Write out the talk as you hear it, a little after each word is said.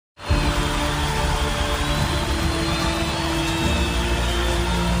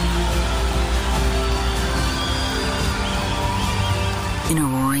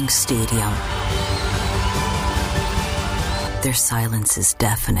stadium. Their silence is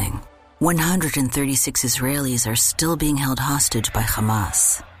deafening. 136 Israelis are still being held hostage by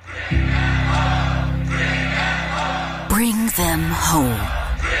Hamas. Bring them home.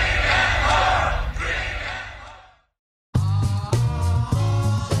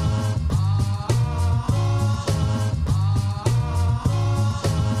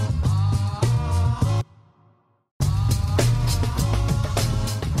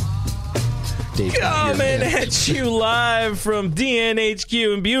 Coming at you live from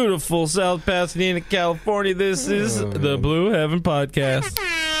DNHQ in beautiful South Pasadena, California. This is the Blue Heaven Podcast.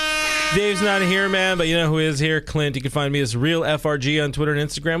 Dave's not here, man, but you know who is here? Clint. You can find me as Real FRG on Twitter and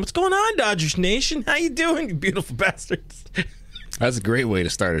Instagram. What's going on, Dodgers Nation? How you doing, you beautiful bastards? That's a great way to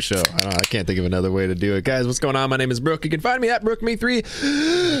start a show. I can't think of another way to do it. Guys, what's going on? My name is Brooke. You can find me at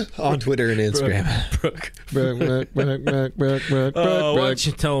BrookeMe3 on Twitter and Instagram. Brooke. Brooke. Why don't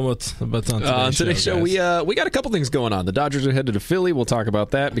you tell them what's on today's show? We got a couple things going on. The Dodgers are headed to Philly. We'll talk about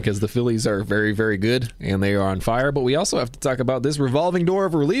that because the Phillies are very, very good and they are on fire. But we also have to talk about this revolving door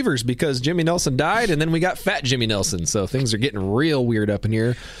of relievers because Jimmy Nelson died and then we got Fat Jimmy Nelson. So things are getting real weird up in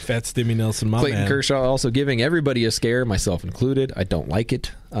here. Fat Jimmy Nelson, my Clayton man. Kershaw also giving everybody a scare, myself included. I don't like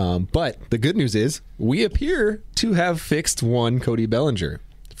it. But the good news is we appear to have fixed one Cody Bellinger.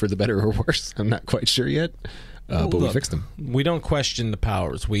 For the better or worse, I'm not quite sure yet. But we fixed them. We don't question the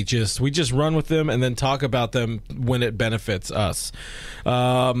powers. We just run with them and then talk about them when it benefits us. We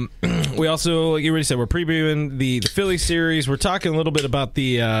also, like you already said, we're previewing the Philly series. We're talking a little bit about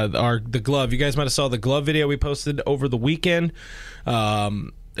the glove. You guys might have saw the glove video we posted over the weekend.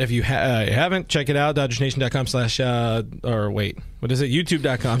 If you haven't, check it out, DodgersNation.com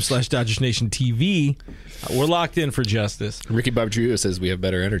YouTube.com/DodgersNationTV. We're locked in for justice. Ricky Bobtrio says we have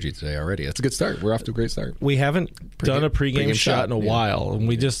better energy today already. That's a good start. We're off to a great start. We haven't done a pregame shot in a while, and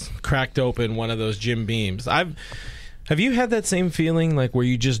we just cracked open one of those Jim Beams. Have you had that same feeling, like where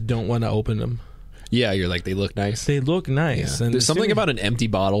you just don't want to open them? Yeah, you're like, they look nice. They look nice. Yeah. And there's something about an empty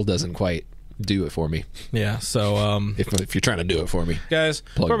bottle doesn't quite do it for me. Yeah, so if you're trying to do it for me, guys,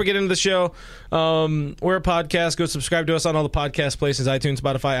 before we get into the show, we're a podcast. Go subscribe to us on all the podcast places: iTunes,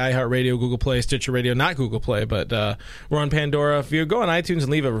 Spotify, iHeartRadio, Google Play, Stitcher Radio. Not Google Play, but we're on Pandora. If you go on iTunes and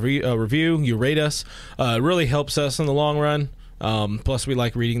leave a review, you rate us. It really helps us in the long run. Plus, we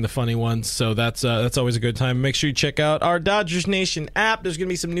like reading the funny ones, so that's always a good time. Make sure you check out our Dodgers Nation app. There's going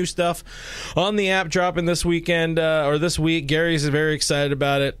to be some new stuff on the app dropping this weekend or this week. Gary's very excited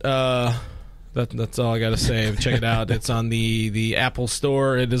about it. That's all I got to say. Check it out. It's on the Apple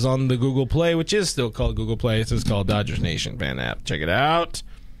Store. It is on the Google Play, which is still called Google Play. It's just called Dodgers Nation fan app. Check it out.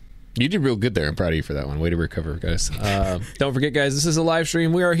 You did real good there. I'm proud of you for that one. Way to recover, guys. Don't forget, guys, this is a live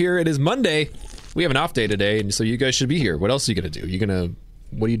stream. We are here. It is Monday. We have an off day today, and so you guys should be here. What else are you going to do?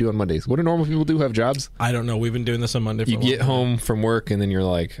 What do you do on Mondays? What do normal people do? Have jobs? I don't know. We've been doing this on Monday. You get home from work, and then you're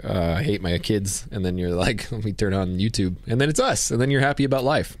like, I hate my kids. And then you're like, let me turn on YouTube. And then it's us. And then you're happy about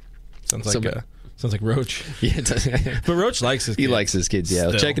life. Sounds like Roach. Yeah, but Roach likes his kids. He likes his kids, yeah.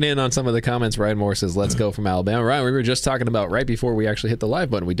 Still. Checking in on some of the comments, Ryan Moore says, let's go from Alabama. Ryan, we were just talking about right before we actually hit the live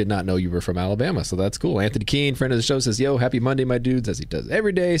button. We did not know you were from Alabama, so that's cool. Anthony Keene, friend of the show, says, yo, happy Monday, my dudes, as he does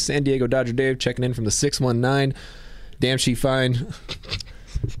every day. San Diego Dodger Dave checking in from the 619. Damn, she fine.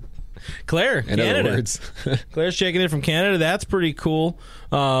 Claire, in Canada. Other words. Claire's checking in from Canada. That's pretty cool.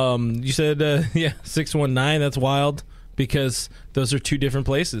 You said, 619. That's wild. Because those are two different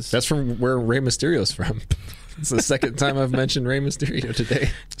places. That's from where Rey Mysterio's from. It's the second time I've mentioned Rey Mysterio today.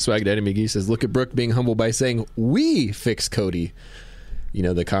 Swag Daddy McGee says, look at Brooke being humble by saying, we fix Cody. You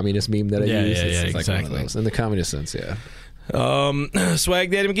know, the communist meme that I use? It's like exactly. One of those. In the communist sense, yeah. Swag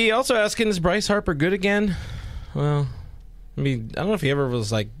Daddy McGee also asking, is Bryce Harper good again? Well, I mean, I don't know if he ever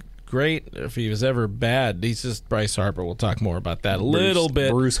was, like, great, if he was ever bad. He's just Bryce Harper. We'll talk more about that a little bit.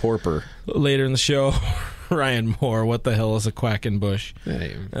 Bruce Harper. Later in the show. Ryan Moore, what the hell is a quacking bush?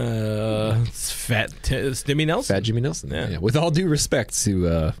 Hey. It's Jimmy Nelson. Fat Jimmy Nelson. Yeah. With all due respect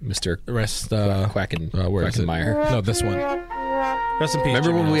to Mr. Quackenmeyer. No, this one. Rest in peace.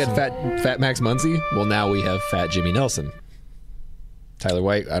 Remember Jimmy when Nelson. we had Fat Max Muncy? Well, now we have Fat Jimmy Nelson. Tyler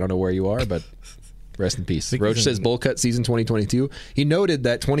White, I don't know where you are, but rest in peace. Roach says bowl cut season 2022. He noted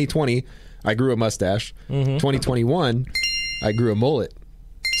that 2020, I grew a mustache. 2021, I grew a mullet.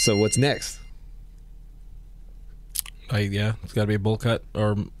 So what's next? It's got to be a bowl cut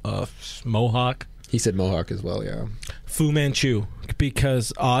or mohawk. He said mohawk as well, yeah. Fu Manchu,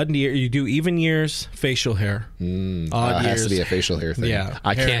 because odd year you do even years, facial hair. Odd years has to be a facial hair thing. Yeah,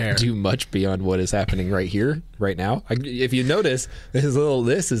 I can't do much beyond what is happening right here, right now. If you notice,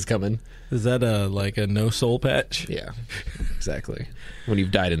 this is coming. Is that like a no soul patch? Yeah, exactly. When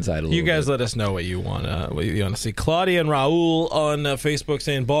you've died inside a little You guys bit. let us know what you want to see. Claudia and Raul on Facebook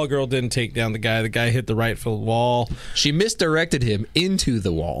saying ball girl didn't take down the guy. The guy hit the right field wall. She misdirected him into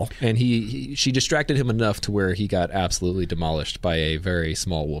the wall, and she distracted him enough to where he got absolutely demolished by a very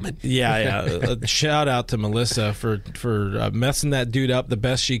small woman. Yeah. Shout out to Melissa for messing that dude up the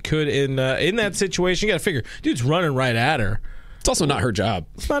best she could in that situation. You got to figure, dude's running right at her. It's also not her job.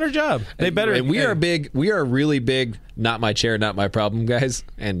 It's not her job. They better. And we are really big, not my chair, not my problem, guys.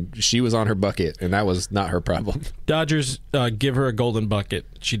 And she was on her bucket, and that was not her problem. Dodgers, give her a golden bucket.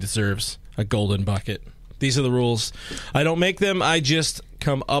 She deserves a golden bucket. These are the rules. I don't make them. I just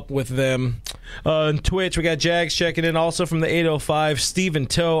come up with them. On Twitch, we got Jags checking in. Also from the 805, Stephen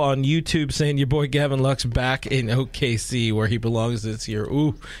Toe on YouTube saying your boy Gavin Luck's back in OKC where he belongs this year.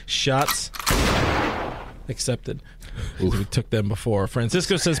 Ooh, shots accepted. We took them before.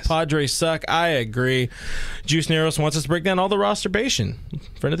 Francisco says Padres suck. I agree. Juice Neros wants us to break down all the roster bation.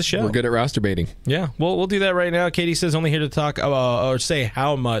 Friend of the show. We're good at roster baiting. Yeah, we'll do that right now. Katie says only here to talk or say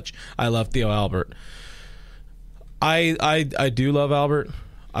how much I love Theo Albert. I do love Albert.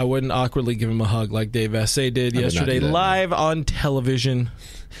 I wouldn't awkwardly give him a hug like Dave Vassay did yesterday live on television.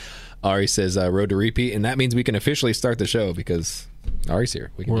 Ari says road to repeat, and that means we can officially start the show because Ari's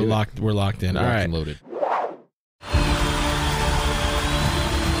here. We're locked in. All right. Loaded.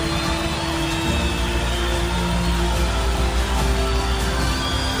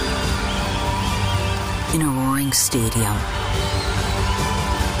 In a roaring stadium,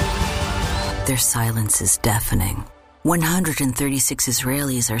 their silence is deafening. 136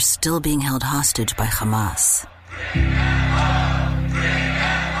 Israelis are still being held hostage by Hamas.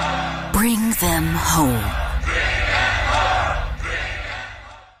 Bring them home.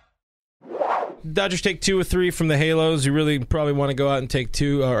 Dodgers take 2 of 3 from the Halos. You really probably want to go out and take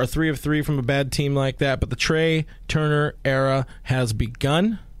 2 or 3 of 3 from a bad team like that. But the Trea Turner era has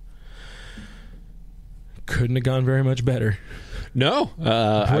begun. Couldn't have gone very much better. No.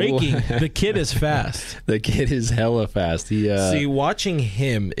 Breaking. The kid is fast. The kid is hella fast. See, watching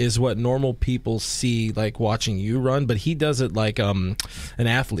him is what normal people see, like watching you run, but he does it like an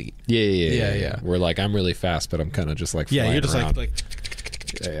athlete. Yeah. We're like, I'm really fast, but I'm kind of just like flying you're just around. like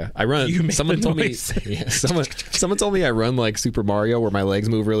Yeah. I run. Someone told me. Yeah, someone told me I run like Super Mario, where my legs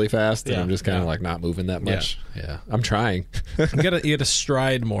move really fast, and I'm just kind of like not moving that much. Yeah, I'm trying. you gotta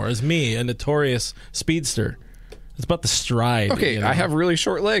stride more. As me, a notorious speedster. It's about the stride. Okay, I have really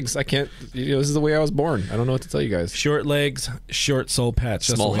short legs. I can't. This is the way I was born. I don't know what to tell you guys. Short legs, short soul patch.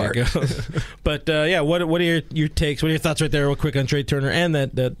 That's Small the way heart. it goes. But what are your takes? What are your thoughts right there, real quick on Trea Turner and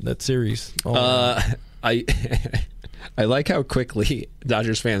that series? I like how quickly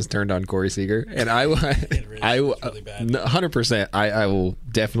Dodgers fans turned on Corey Seager, and I really bad. 100%. I will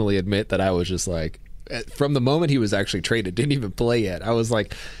definitely admit that I was just like, from the moment he was actually traded, didn't even play yet. I was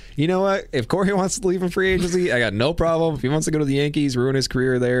like, you know what? If Corey wants to leave in free agency, I got no problem. If he wants to go to the Yankees, ruin his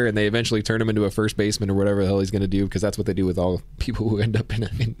career there, and they eventually turn him into a first baseman or whatever the hell he's going to do, because that's what they do with all people who end up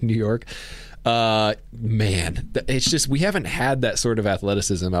in New York. Man, it's just we haven't had that sort of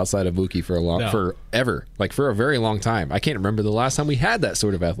athleticism outside of Mookie forever, like for a very long time. I can't remember the last time we had that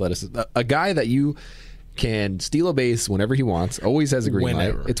sort of athleticism. A guy that you can steal a base whenever he wants, always has a green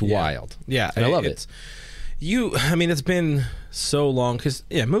light. It's wild. Yeah, and I love it. It's been so long because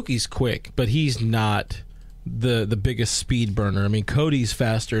Mookie's quick, but he's not the biggest speed burner. I mean, Cody's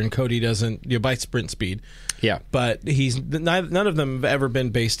faster, and Cody doesn't by sprint speed. Yeah, but none of them have ever been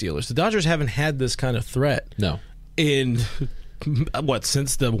base stealers. The Dodgers haven't had this kind of threat. No, in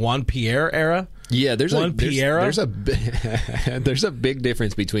since the Juan Pierre era. Yeah, there's a big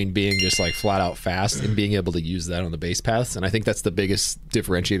difference between being just like flat out fast and being able to use that on the base paths, and I think that's the biggest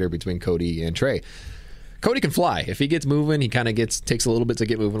differentiator between Cody and Trea. Cody can fly. If he gets moving, he kind of takes a little bit to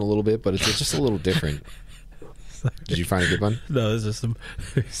get moving a little bit, but it's just a little different. Did you find a good one? No,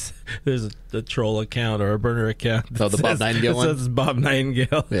 there's a troll account or a burner account. Oh, the Bob Nightingale one? It says Bob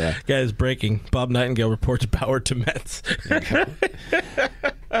Nightingale. Yeah. Guys, breaking. Bob Nightingale reports power to Mets.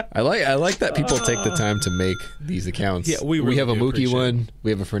 I like that people take the time to make these accounts. Yeah, we have a Mookie one.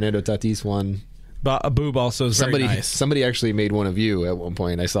 We have a Fernando Tatis one. Boob also is very nice. Somebody actually made one of you at one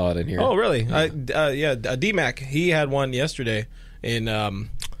point. I saw it in here. Oh, really? Yeah. D-Mac, he had one yesterday in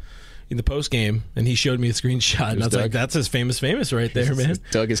the post game, and he showed me a screenshot, and I was like, "That's his famous right there, man."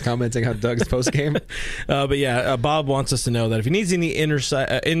 Doug is commenting on Doug's post game. But Bob wants us to know that if he needs any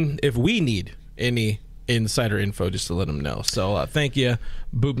if we need any insider info just to let them know. So thank you,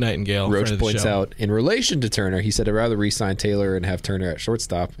 Boob Nightingale. Roach points out, in relation to Turner, he said, I'd rather re-sign Taylor and have Turner at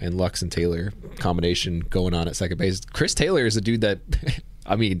shortstop and Lux and Taylor combination going on at second base. Chris Taylor is a dude that,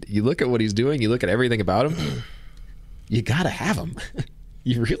 I mean, you look at what he's doing, you look at everything about him, you got to have him.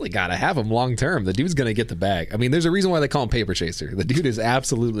 You really got to have him long term. The dude's going to get the bag. I mean, there's a reason why they call him Paper Chaser. The dude is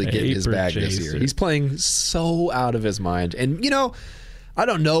absolutely getting his bag this year. He's playing so out of his mind. And, I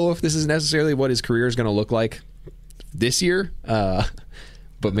don't know if this is necessarily what his career is going to look like this year,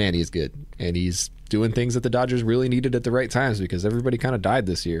 but man, he's good. And he's doing things that the Dodgers really needed at the right times because everybody kind of died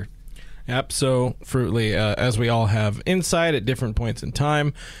this year. Absolutely, as we all have insight at different points in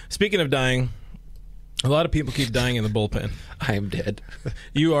time. Speaking of dying, a lot of people keep dying in the bullpen. I am dead.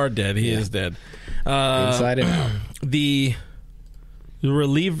 You are dead. He is dead. Inside and out. The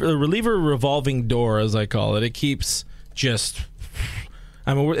reliever revolving door, as I call it, it keeps just...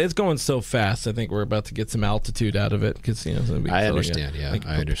 I mean, it's going so fast. I think we're about to get some altitude out of it because I understand. I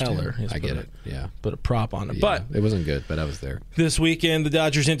understand. I get it. Yeah, put a prop on it, yeah, but it wasn't good. But I was there this weekend. The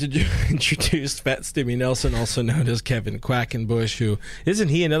Dodgers introduced Fat Stimmy Nelson, also known as Kevin Quackenbush. Who isn't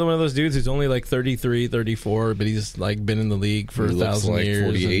he another one of those dudes who's only like 33, 34, but he's like been in the league for 1,000 years.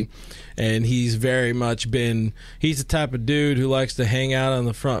 48. And he's very much been. He's the type of dude who likes to hang out on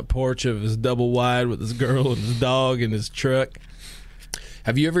the front porch of his double wide with his girl and his dog and his truck.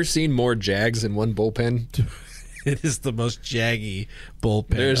 Have you ever seen more Jags in one bullpen? It is the most jaggy bullpen.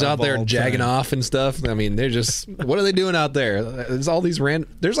 There's out there jagging off and stuff. I mean, they're just... What are they doing out there? There's all these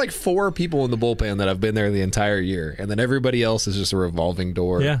There's like 4 people in the bullpen that have been there the entire year, and then everybody else is just a revolving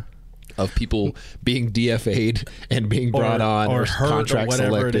door. Yeah. Of people being DFA'd and being brought on or contract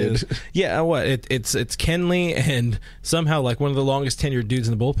selected. It is. Yeah, it's Kenley, and somehow like one of the longest tenured dudes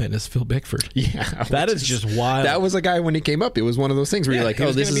in the bullpen is Phil Bickford. Yeah, that is just wild. That was a guy when he came up. It was one of those things where you're like,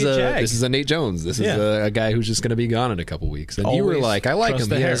 oh, this is a Nate Jones. This is a guy who's just going to be gone in a couple weeks. And you were like, I like him.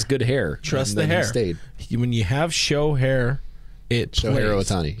 He has good hair. Trust the hair. He stayed. When you have show hair. Shohei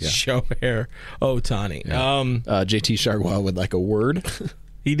Ohtani. Yeah. Shohei Ohtani. Yeah. JT Chargois with like a word.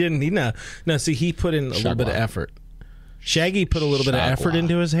 He didn't. See, he put in a little bit of effort. Shaggy put a little bit of effort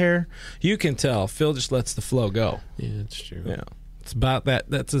into his hair. You can tell. Phil just lets the flow go. Yeah, that's true. Yeah, it's about that.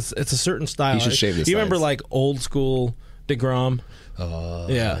 It's a certain style. He should shave the sides. You remember like old school DeGrom? Oh,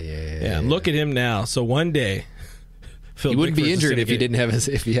 yeah. Look at him now. So one day, Phil he wouldn't be injured if he didn't have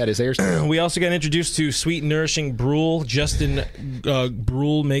if he had his hairstyle. We also got introduced to sweet, nourishing Brule. Justin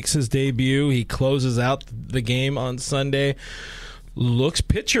Brule makes his debut. He closes out the game on Sunday. Looks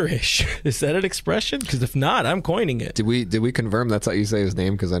pitcherish. Is that an expression? Because if not, I'm coining it. Did we confirm that's how you say his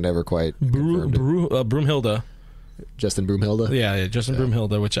name? Because I never quite confirmed it. Broomhilda. Justin Broomhilda? Yeah, Justin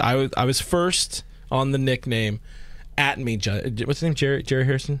Broomhilda, which I was first on the nickname. At me, what's his name? Jerry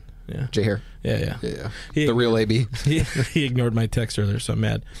Harrison? Yeah. J-Hair. Yeah. The real AB. He ignored my text earlier, so I'm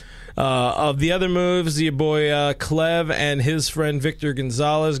mad. Of the other moves, your boy Clev and his friend Victor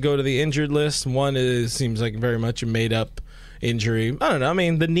Gonzalez go to the injured list. One seems like very much a made-up injury. I don't know. I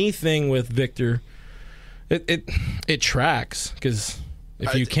mean, the knee thing with Victor, it tracks because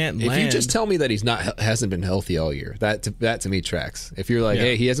if you can't land, if you just tell me that hasn't been healthy all year, that to me tracks. If you're like,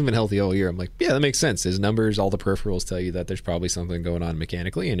 hey, he hasn't been healthy all year, I'm like, yeah, that makes sense. His numbers, all the peripherals tell you that there's probably something going on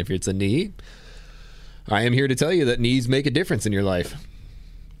mechanically, and if it's a knee, I am here to tell you that knees make a difference in your life.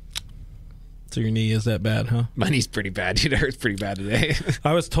 So your knee is that bad, huh? My knee's pretty bad, dude. It hurts pretty bad today.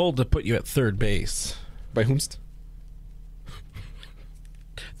 I was told to put you at third base. By whomst?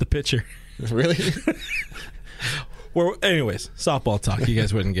 The pitcher. Really? Well, anyways, softball talk. You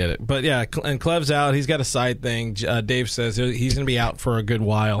guys wouldn't get it. But yeah, and Clev's out. He's got a side thing. Dave says he's going to be out for a good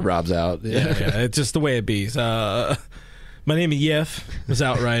while. Rob's out. Yeah. It's just the way it be. My name is Yef was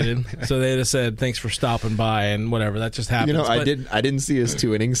outrighted, so they just said thanks for stopping by and whatever. That just happens. I didn't see his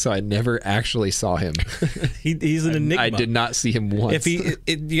 2 innings, so I never actually saw him. He's an enigma. I did not see him once. You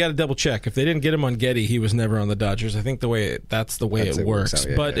got to double check. If they didn't get him on Getty, he was never on the Dodgers. I think that's the way it works.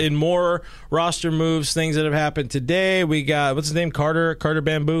 Out, but in more roster moves, things that have happened today, we got what's his name, Carter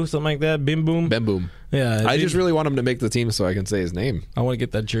Bamboo, something like that, Bim Boom. Yeah, I just really want him to make the team so I can say his name. I want to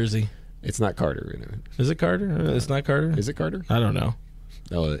get that jersey. It's not Carter. Is it Carter? It's not Carter? Is it Carter? I don't know.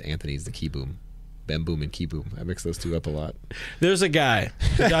 Oh, Anthony's the Key Boom. Bam Boom and Key Boom. I mix those two up a lot. There's a guy.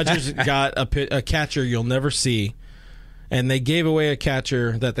 The Dodgers got a catcher you'll never see, and they gave away a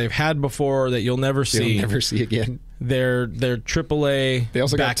catcher that they've had before that you'll never see. You'll never see again. They're AAA. They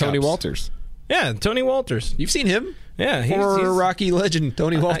also got backups. Tony Walters. Yeah, Tony Walters. You've seen him? Yeah, he's Rocky legend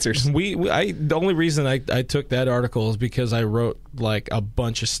Tony Walters. The only reason I took that article is because I wrote like a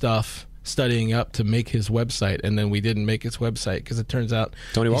bunch of stuff studying up to make his website, and then we didn't make his website because it turns out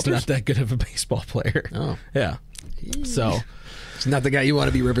Tony he's Walters? not that good of a baseball player. Oh. Yeah. So He's not the guy you want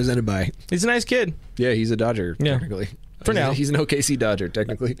to be represented by. he's a nice kid. Yeah, he's a Dodger, Yeah. technically. For now. He's an OKC Dodger,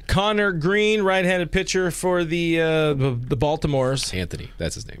 technically. Connor Green, right-handed pitcher for the Baltimores. Anthony,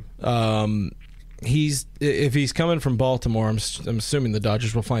 that's his name. If he's coming from Baltimore, I'm assuming the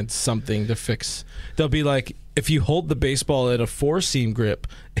Dodgers will find something to fix. They'll be like, if you hold the baseball at a 4-seam grip,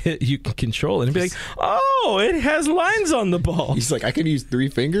 you can control it. And be like, oh, it has lines on the ball. He's like, I can use 3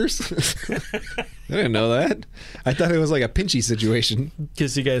 fingers? I didn't know that. I thought it was like a pinchy situation.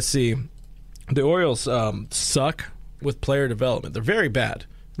 Because you guys see, the Orioles suck with player development. They're very bad.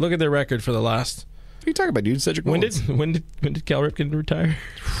 Look at their record for the last... What are you talking about, dude? Cedric Mullins. When did Cal Ripken retire?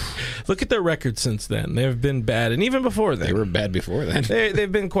 Look at their record since then. They've been bad, and even before then, They were bad before then.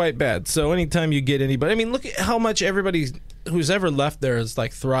 they've been quite bad. So anytime you get anybody, I mean, look at how much everybody who's ever left there has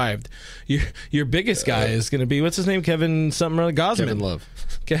like thrived. Your biggest guy is going to be, what's his name, Kevin something or Gosman. Kevin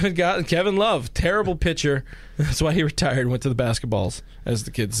Love. Kevin Love, terrible pitcher. That's why he retired and went to the basketballs, as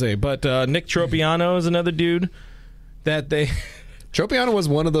the kids say. But Nick Tropiano is another dude that they. Tropiano was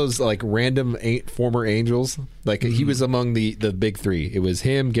one of those like random former Angels. Like he was among the big 3. It was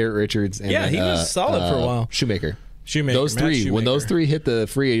him, Garrett Richards, and he was solid for a while. Shoemaker. Matt Those 3. Shoemaker. When those 3 hit the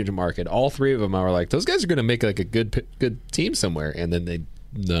free agent market, all 3 of them are like, those guys are going to make like a good team somewhere, and then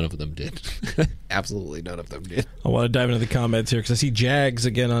none of them did. Absolutely none of them did. I want to dive into the comments here because I see Jags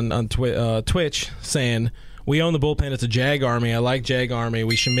again on Twitch saying, we own the bullpen. It's a Jag Army. I like Jag Army.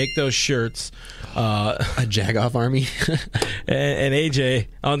 We should make those shirts. A Jag-off army. and AJ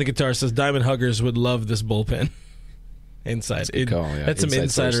on the guitar says Diamond Huggers would love this bullpen. Inside. That's some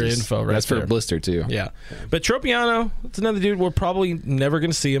insider sources. info right That's for there. a blister, too. Yeah. But Tropiano, it's another dude. We're probably never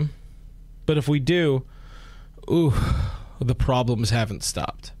going to see him. But if we do, the problems haven't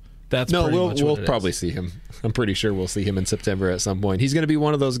stopped. That's No, pretty much we'll what it probably is. see him. I'm pretty sure we'll see him in September at some point. He's going to be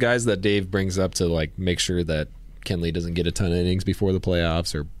one of those guys that Dave brings up to like make sure that Kenley doesn't get a ton of innings before the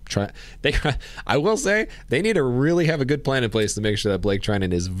playoffs or try. I will say they need to really have a good plan in place to make sure that Blake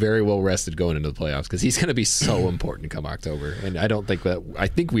Trinan is very well rested going into the playoffs because he's going to be so important come October. And I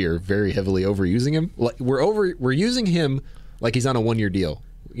think we are very heavily overusing him. We're using him like he's on a 1-year deal.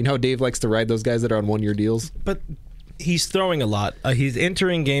 You know how Dave likes to ride those guys that are on 1-year deals? But he's throwing a lot. He's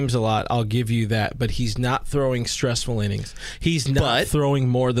entering games a lot. I'll give you that. But he's not throwing stressful innings. He's not throwing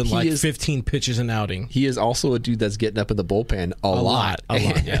more than 15 pitches an outing. He is also a dude that's getting up in the bullpen a lot.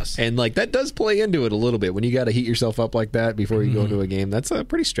 Yes. And like that does play into it a little bit when you got to heat yourself up like that before you go into a game. That's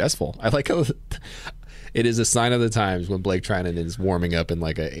pretty stressful. I like how it is a sign of the times when Blake Trinan is warming up in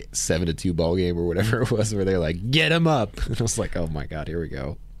like a 7-2 ball game or whatever it was, where they're like, "Get him up!" And I was like, "Oh my god, here we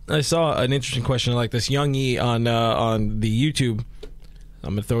go." I saw an interesting question like this. Young E on the YouTube.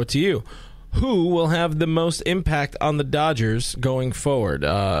 I'm going to throw it to you. Who will have the most impact on the Dodgers going forward?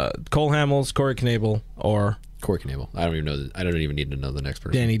 Cole Hamels, Corey Knebel, or Corey Knebel. I don't even need to know the next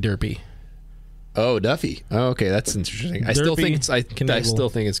person. Danny Derpy. Oh, Duffy. Oh, okay, that's interesting. I still think it's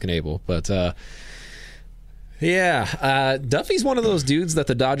Knebel, but yeah, Duffy's one of those dudes that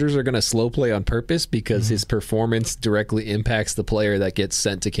the Dodgers are going to slow play on purpose because his performance directly impacts the player that gets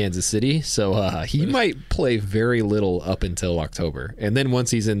sent to Kansas City. So he might play very little up until October, and then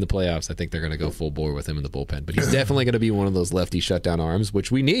once he's in the playoffs, I think they're going to go full bore with him in the bullpen. But he's definitely going to be one of those lefty shutdown arms, which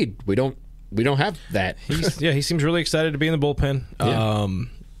we need. We don't have that. He seems really excited to be in the bullpen. Yeah.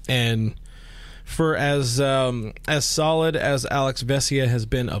 And for as solid as Alex Vesia has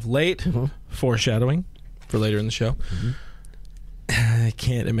been of late, foreshadowing for later in the show, I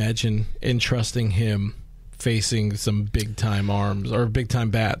can't imagine entrusting him facing some big-time arms or big-time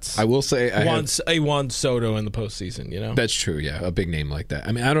bats. I will say a Juan Soto in the postseason, you know? That's true, yeah. A big name like that.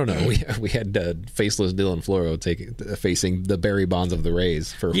 I mean, I don't know. We had faceless Dylan Floro facing the Barry Bonds of the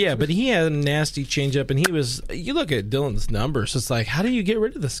Rays. Yeah, but he had a nasty changeup, and you look at Dylan's numbers, it's like, how do you get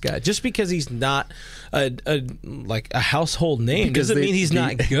rid of this guy? Just because he's not a household name doesn't mean he's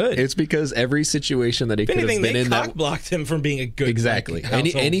not good. It's because every situation that he could have been in, they cock-blocked him from being a good exactly.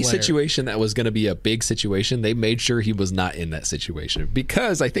 Any situation that was going to be a big situation, they made sure he was not in that situation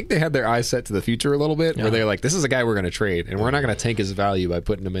because I think they had their eyes set to the future a little bit where they're like, this is a guy we're going to trade and we're not going to tank his value by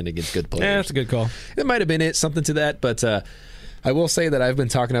putting him in against good players. Yeah, that's a good call. It might have been something to that, but I will say that I've been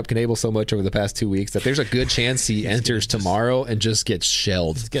talking up Knebel so much over the past 2 weeks that there's a good chance he enters tomorrow and just gets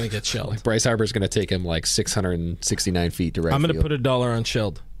shelled. He's going to get shelled. Like Bryce Harper's going to take him like 669 feet to right I'm going to field. put $1 on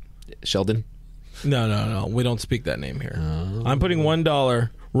Shelled. Sheldon? No. We don't speak that name here. I'm putting $1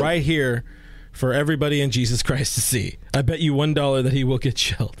 right here for everybody and Jesus Christ to see. I bet you $1 that he will get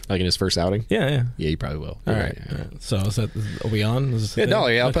shelled. Like in his first outing? Yeah. Yeah, he probably will. All right. So are we on? $1.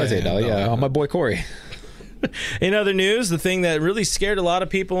 Yeah, I'll probably say $1. Yeah, on my boy Corey. In other news, the thing that really scared a lot of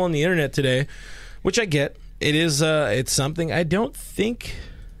people on the internet today, which I get, it's something I don't think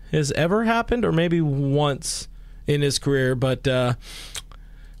has ever happened, or maybe once in his career, but the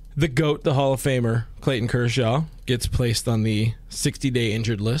GOAT, the Hall of Famer, Clayton Kershaw, gets placed on the 60-day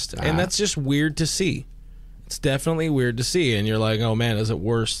injured list, and that's just weird to see. It's definitely weird to see, and you're like, oh man, is it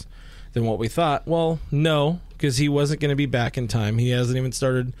worse than what we thought? Well, no, because he wasn't going to be back in time. He hasn't even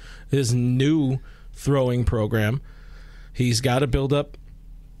started his new throwing program. He's got to build up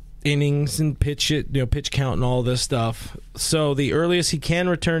innings and pitch count and all this stuff. So the earliest he can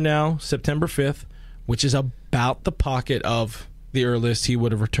return now, September 5th, which is about the pocket of the earliest he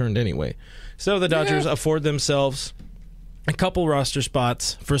would have returned anyway. So the Dodgers afford themselves a couple roster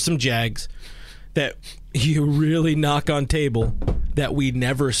spots for some Jags that you really knock on table that we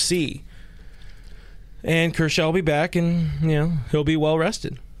never see. And Kershaw will be back, and he'll be well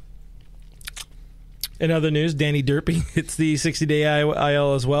rested. In other news, Danny Derpy hits the 60-day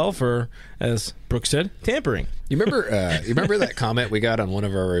IL as well for, as Brooks said, tampering. You remember that comment we got on one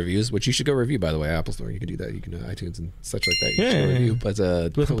of our reviews, which you should go review, by the way, Apple Store. You can do that. You can iTunes and such like that. You should go review. But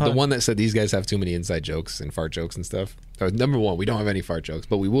the one that said these guys have too many inside jokes and fart jokes and stuff. Number one, we don't have any fart jokes,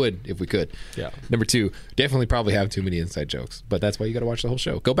 but we would if we could. Yeah. Number two, definitely probably have too many inside jokes. But that's why you got to watch the whole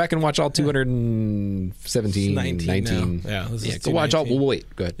show. Go back and watch all 217, 19. Yeah. Go watch all. We'll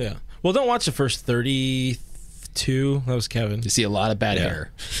wait. Go ahead. Yeah. Well, don't watch the first 32. That was Kevin. You see a lot of bad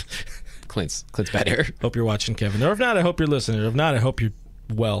hair. Clint's bad hair. Hope you're watching, Kevin. Or if not, I hope you're listening. Or if not, I hope you're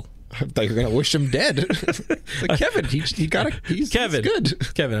well. I thought you were going to wish him dead. Like, Kevin, he's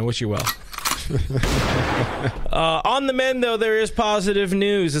good. Kevin, I wish you well. On the men, though, there is positive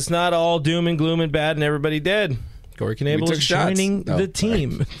news. It's not all doom and gloom and bad and everybody dead. Corey Knebel is joining the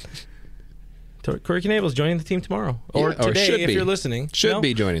team. Corey Knebel is joining the team tomorrow. Or today, if you're listening. Should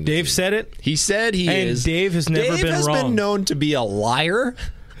be joining the team. Dave said it. He said he is. And Dave has never been wrong. Dave has been known to be a liar.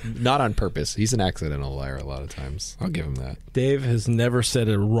 Not on purpose. He's an accidental liar a lot of times. I'll give him that. Dave has never said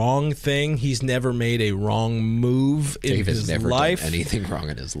a wrong thing. He's never made a wrong move in his life. Dave has never done anything wrong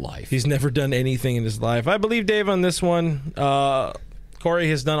in his life. He's never done anything in his life. I believe Dave on this one. Corey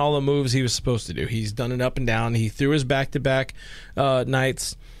has done all the moves he was supposed to do. He's done it up and down. He threw his back-to-back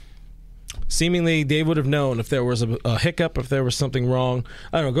nights. Seemingly, Dave would have known if there was a hiccup, if there was something wrong.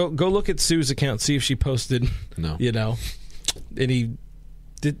 I don't know. Go look at Sue's account, see if she posted. No. And he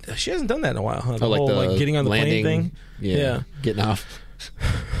did. She hasn't done that in a while, huh? The whole getting on the landing, plane thing. Yeah. Getting off.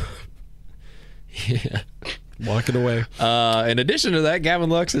 Yeah. Walking away. In addition to that, Gavin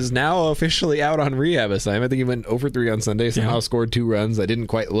Lux is now officially out on rehab assignment. I think he went 0-for-3 on Sunday. Somehow scored 2 runs. I didn't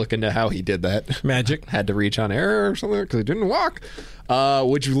quite look into how he did that. Magic. Had to reach on air or something because he didn't walk.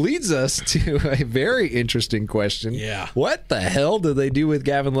 Which leads us to a very interesting question. Yeah. What the hell do they do with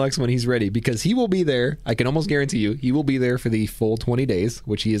Gavin Lux when he's ready? Because he will be there. I can almost guarantee you he will be there for the full 20 days,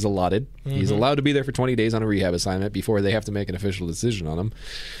 which he is allotted. Mm-hmm. He's allowed to be there for 20 days on a rehab assignment before they have to make an official decision on him.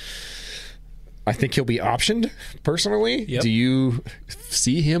 I think he'll be optioned, personally. Yep. Do you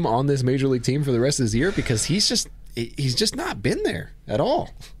see him on this major league team for the rest of this year? Because he's just not been there at all.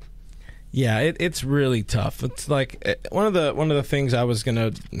 Yeah, it's really tough. It's like one of the things I was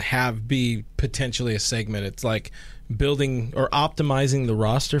gonna have be potentially a segment. It's like building or optimizing the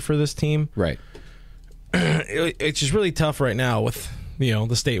roster for this team. Right. It's just really tough right now with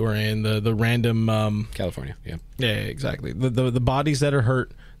the state we're in, the random California. Yeah, exactly. The bodies that are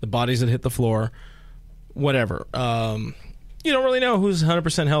hurt, the bodies that hit the floor, whatever. You don't really know who's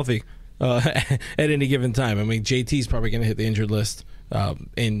 100% healthy at any given time. I mean, JT's probably going to hit the injured list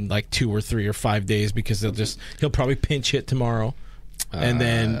in like 2 or 3 or 5 days because he'll probably pinch hit tomorrow, and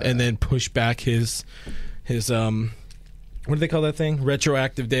then push back his what do they call that thing?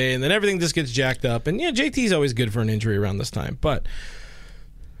 Retroactive day, and then everything just gets jacked up. And JT's always good for an injury around this time, but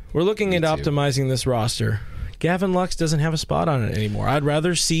we're looking at optimizing this roster. Gavin Lux doesn't have a spot on it anymore. I'd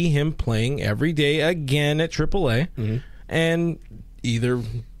rather see him playing every day again at AAA and either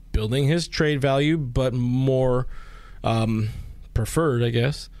building his trade value, but more preferred, I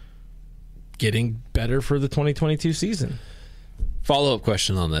guess, getting better for the 2022 season. Follow-up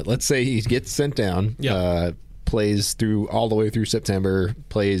question on that. Let's say he gets sent down, plays through all the way through September,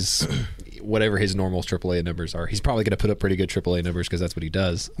 plays whatever his normal AAA numbers are. He's probably going to put up pretty good AAA numbers because that's what he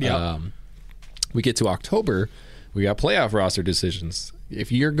does. Yeah. We get to October, we got playoff roster decisions. If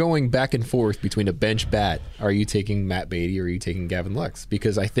you're going back and forth between a bench bat, are you taking Matt Beatty or are you taking Gavin Lux?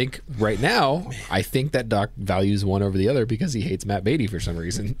 Because I think right now, I think that Doc values one over the other because he hates Matt Beatty for some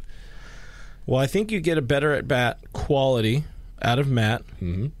reason. Well, I think you get a better at-bat quality out of Matt.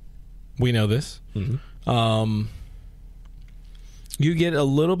 Mm-hmm. We know this. Mm-hmm. You get a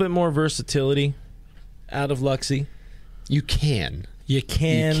little bit more versatility out of Luxie. You can.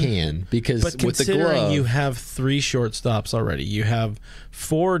 Because but with the considering glove, you have 3 shortstops already, you have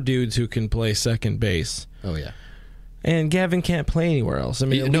 4 dudes who can play second base. Oh yeah. And Gavin can't play anywhere else. I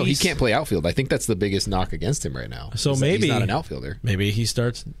mean, he can't play outfield. I think that's the biggest knock against him right now. So maybe he's not an outfielder. Maybe he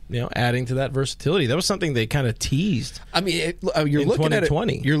starts, adding to that versatility. That was something they kind of teased. I mean, you're looking at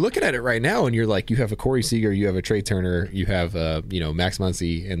it. You're looking at it right now, and you're like, you have a Corey Seager, you have a Trea Turner, you have Max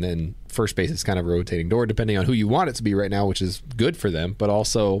Muncy, and then first base is kind of a rotating door, depending on who you want it to be right now, which is good for them. But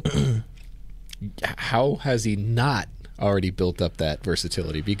also, how has he not already built up that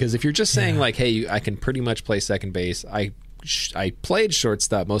versatility? Because if you're just saying like, hey, I can pretty much play second base, I played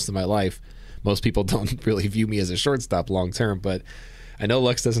shortstop most of my life. Most people don't really view me as a shortstop long term, but I know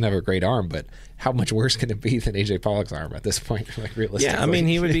Lux doesn't have a great arm, but how much worse can it be than AJ Pollock's arm at this point? Like realistically, I mean,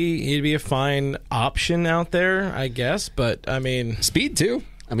 he'd be a fine option out there, I guess. But I mean, speed too.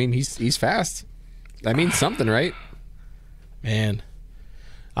 I mean, he's fast. That means something, right? Man,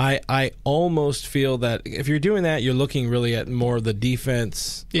 I almost feel that if you're doing that, you're looking really at more of the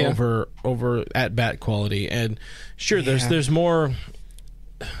defense over at bat quality. And sure, there's more.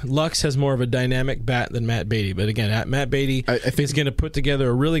 Lux has more of a dynamic bat than Matt Beatty, but again, Matt Beatty is going to put together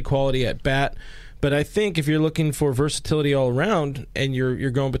a really quality at bat. But I think if you're looking for versatility all around and you're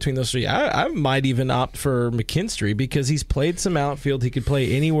going between those 3, I might even opt for McKinstry because he's played some outfield. He could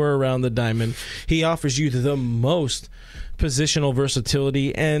play anywhere around the diamond. He offers you the most positional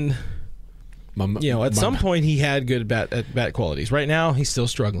versatility, and at some point he had good bat qualities. Right now, he's still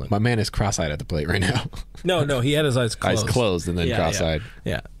struggling. My man is cross-eyed at the plate right now. No, he had his eyes closed. Eyes closed and then cross-eyed.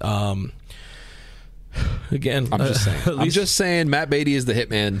 Yeah. Again, I'm just saying Matt Beatty is the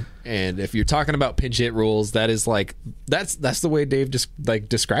hitman, and if you're talking about pinch hit rules, that is like that's the way Dave just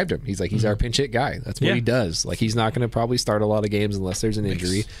described him. He's like, he's our pinch hit guy. That's what he does. Like, he's not going to probably start a lot of games unless there's an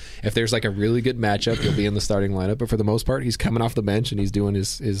injury. If there's like a really good matchup, he'll be in the starting lineup, but for the most part, he's coming off the bench and he's doing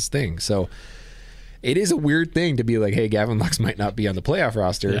his thing. So it is a weird thing to be like, hey, Gavin Lux might not be on the playoff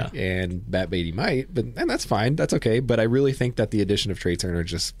roster and Matt Beatty might, and that's fine. That's okay. But I really think that the addition of Trea Turner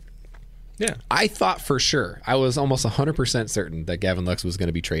just... Yeah, I thought for sure, I was almost 100% certain that Gavin Lux was going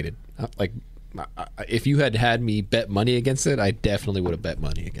to be traded. Like, if you had me bet money against it, I definitely would have bet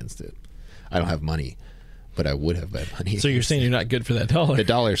money against it. I don't have money, but I would have bet money. So you're saying you're not good for that dollar? The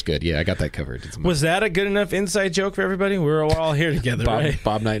dollar's good. Yeah, I got that covered. Was that a good enough inside joke for everybody? We're all here together, right?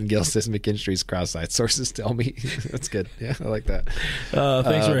 Bob Nightingale says McKinstry's cross-eyed. Sources tell me. That's good. Yeah, I like that.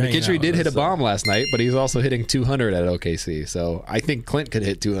 Thanks for hanging McKinstry out did hit a bomb last night, but he's also hitting 200 at OKC. So I think Clint could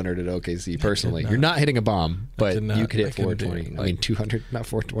hit 200 at OKC personally. You're not hitting a bomb, but you could hit 420. I mean, 200, not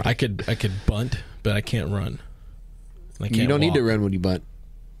 420. I could bunt, but I can't run. You don't need to run when you bunt.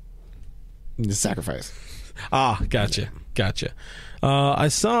 It's sacrifice. Gotcha. I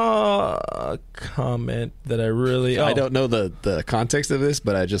saw a comment that I really... I don't know the context of this,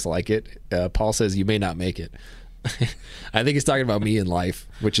 but I just like it. Paul says, you may not make it. I think he's talking about me in life,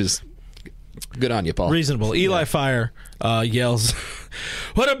 which is good on you, Paul. Reasonable. Eli Fire yells,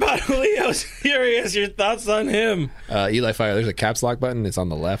 what about Julio's Furious? Your thoughts on him? Eli Fire, there's a caps lock button. It's on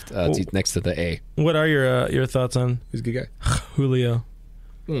the left. It's next to the A. What are your thoughts on... He's a good guy. Julio.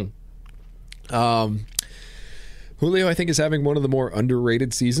 Julio, I think, is having one of the more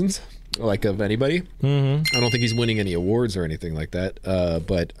underrated seasons, like, of anybody. Mm-hmm. I don't think he's winning any awards or anything like that.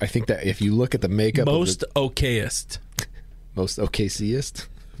 But I think that if you look at the makeup, most okayest, most OKCist,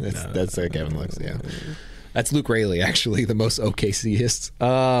 that's Gavin Lux. Yeah, that's Luke Raley, actually, the most OKCist.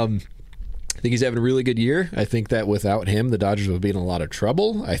 I think he's having a really good year. I think that without him, the Dodgers would be in a lot of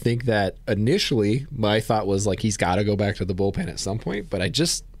trouble. I think that initially my thought was like, he's got to go back to the bullpen at some point, but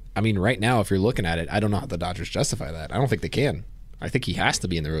I mean, right now, if you're looking at it, I don't know how the Dodgers justify that. I don't think they can. I think he has to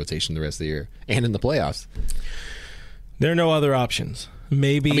be in the rotation the rest of the year and in the playoffs. There are no other options.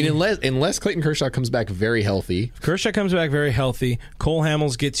 Maybe. I mean, unless Clayton Kershaw comes back very healthy. Kershaw comes back very healthy. Cole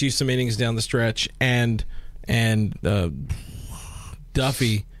Hamels gets you some innings down the stretch, and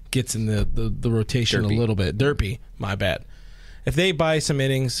Duffy gets in the rotation a little bit. Derpy, my bad. If they buy some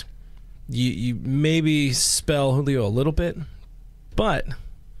innings, you maybe spell Julio a little bit, but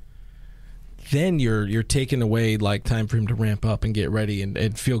then you're taking away like time for him to ramp up and get ready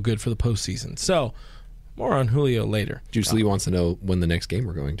and feel good for the postseason. So more on Julio later. Juice Lee wants to know when the next game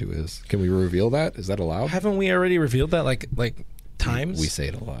we're going to is. Can we reveal that? Is that allowed? Haven't we already revealed that like times? We say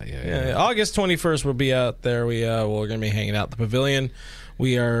it a lot. Yeah. August 21st we'll be out there. We're going to be hanging out at the pavilion.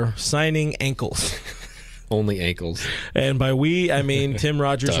 We are signing ankles. Only ankles. And by we, I mean Tim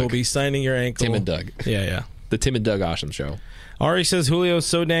Rogers will be signing your ankle. Tim and Doug. Yeah. The Tim and Doug Osham show. Ari says Julio's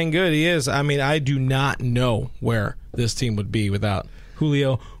so dang good. He is. I mean, I do not know where this team would be without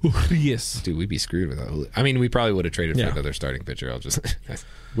Julio Urias. Dude, we'd be screwed without Julio. I mean, we probably would have traded for another starting pitcher.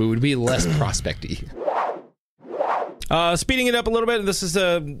 We would be less prospect-y. Speeding it up a little bit. This is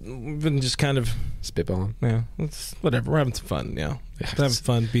been just kind of spitballing. Yeah, it's whatever. We're having some fun. Having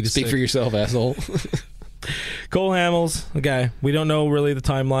fun. Speak for yourself, asshole. Cole Hamels, the guy. We don't know really the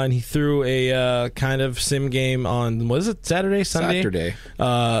timeline. He threw a kind of sim game on, what is it, Saturday? Saturday.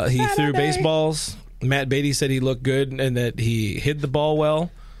 He threw baseballs. Matt Beatty said he looked good and that he hit the ball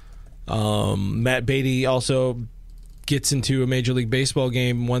well. Matt Beatty also gets into a Major League Baseball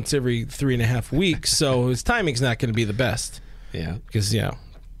game once every 3.5 weeks, so his timing's not going to be the best. Yeah. Because,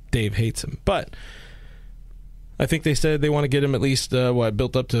 Dave hates him. But I think they said they want to get him at least,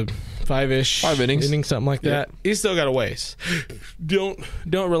 built up to 5 innings, something like that. He's still got a ways. Don't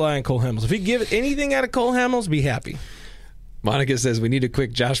rely on Cole Hamels. If you give anything out of Cole Hamels, be happy. Monica says we need a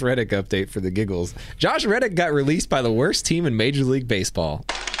quick Josh Reddick update for the giggles. Josh Reddick got released by the worst team in Major League Baseball.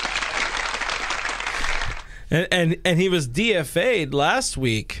 And he was DFA'd last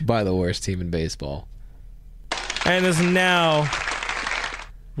week. By the worst team in baseball. And is now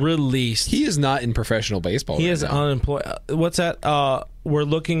released. He is not in professional baseball. He right is now. unemployed. What's that? We're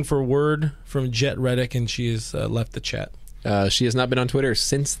looking for word from Jet Reddick, and she has left the chat. She has not been on Twitter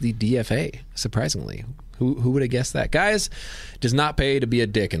since the DFA, surprisingly. Who would have guessed that? Guys, does not pay to be a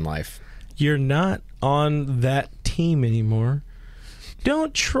dick in life. You're not on that team anymore.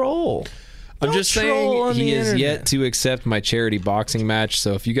 Don't troll. I'm just saying he is yet to accept my charity boxing match.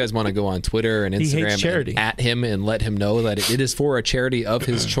 So if you guys want to go on Twitter and Instagram and at him and let him know that it is for a charity of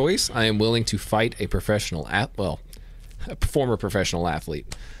his choice, I am willing to fight a former professional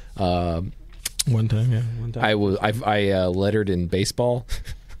athlete. One time. I lettered in baseball.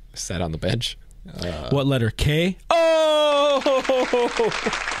 Sat on the bench. What letter? K? Oh!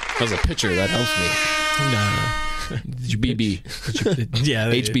 As a pitcher, that helps me. No. BB.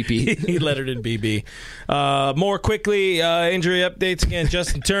 Yeah. HBP. He lettered in BB. More quickly, injury updates again.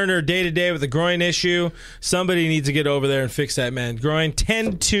 Justin Turner, day-to-day with a groin issue. Somebody needs to get over there and fix that man's groin.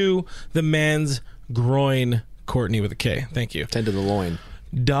 10 to the man's groin. Courtney with a K. Thank you. 10 to the loin.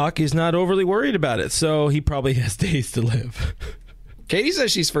 Doc is not overly worried about it, so he probably has days to live. Katie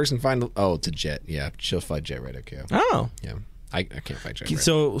says she's first and final. Oh, to Jet. Yeah, she'll fight Jet Reddick. Yeah. Oh. Yeah. I can't fight Jet Reddick.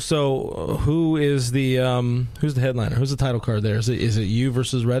 So who is the who's the headliner? Who's the title card there? Is it you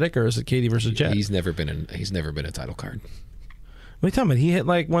versus Reddick, or is it Katie versus Jet? He's never been a title card. What are you talking about? He hit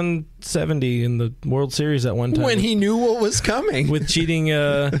like 170 in the World Series at one time. When he knew what was coming. With cheating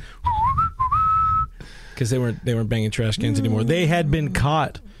because they weren't banging trash cans anymore. They had been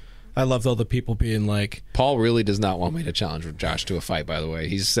caught. I loved all the people being like, Paul really does not want me to challenge Josh to a fight, by the way.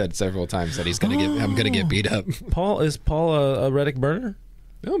 He's said several times that I'm going to get beat up. Is Paul a Reddick burner?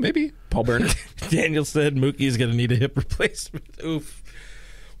 Oh, maybe. Paul Burner. Daniel said Mookie is going to need a hip replacement. Oof.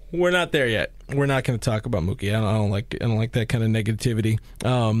 We're not there yet. We're not going to talk about Mookie. I don't like that kind of negativity.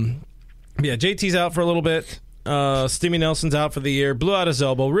 Yeah, JT's out for a little bit. Stimmy Nelson's out for the year. Blew out his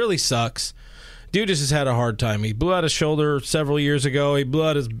elbow. Really sucks. Dude just has had a hard time. He blew out his shoulder several years ago. He blew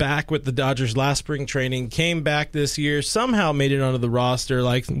out his back with the Dodgers last spring training. Came back this year. Somehow made it onto the roster.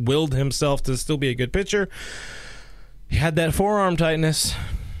 Willed himself to still be a good pitcher. He had that forearm tightness.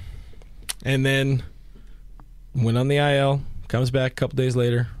 And then went on the IL. Comes back a couple days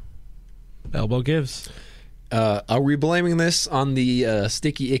later. Elbow gives. Are we blaming this on the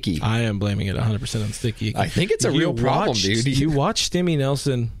sticky icky? I am blaming it 100% on sticky icky. I think it's a real problem, dude. You watch Stimmy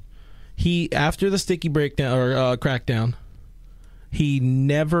Nelson. He, after the sticky breakdown or crackdown, he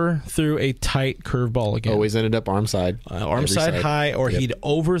never threw a tight curveball again. Always ended up arm side high, or he'd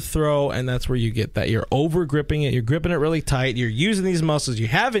overthrow, and that's where you get that. You're over gripping it. You're gripping it really tight. You're using these muscles you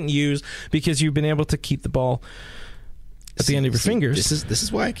haven't used because you've been able to keep the ball at the end of your fingers. This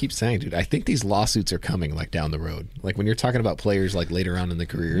is why I keep saying, dude, I think these lawsuits are coming down the road. When you're talking about players later on in the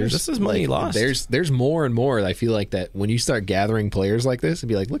careers, this is money lost. There's more and more. I feel like that when you start gathering players like this and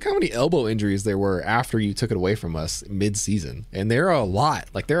be like, look how many elbow injuries there were after you took it away from us mid-season, and there are a lot.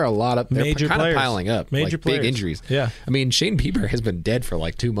 There are a lot of major kind players. Of piling up, major big injuries. Yeah, I mean Shane Bieber has been dead for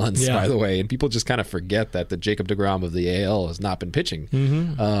 2 months, by the way, and people just kind of forget that the Jacob deGrom of the AL has not been pitching.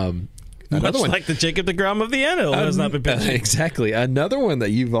 Mm-hmm. Much like the Jacob deGrom of the NL has not been pitching. Exactly. Another one that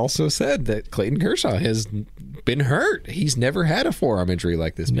you've also said that Clayton Kershaw has been hurt. He's never had a forearm injury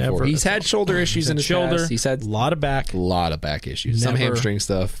like this before. He's had shoulder issues in his past. He's had a lot of back issues. Some hamstring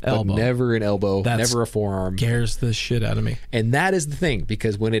stuff, elbow. but never an elbow, never a forearm. Scares the shit out of me. And that is the thing,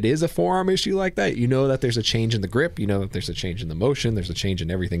 because when it is a forearm issue like that, you know that there's a change in the grip, you know that there's a change in the motion, there's a change in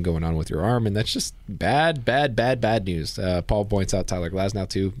everything going on with your arm, and that's just bad news. Paul points out Tyler Glasnow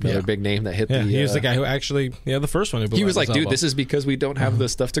too, another big name that hit the... he was the guy who actually, the first one who blew he was like, dude, elbow. This is because we don't have the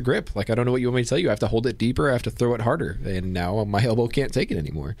stuff to grip. Like, I don't know what you want me to tell you. I have to hold it deeper, I have to throw it harder, and now my elbow can't take it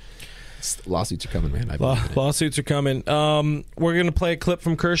anymore. Lawsuits are coming, man. Lawsuits are coming. We're going to play a clip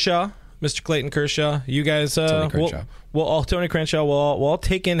from Kershaw, Mr. Clayton Kershaw. You guys, Tony Crenshaw. Tony Crenshaw, we'll all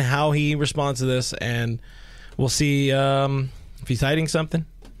take in how he responds to this, and we'll see if he's hiding something,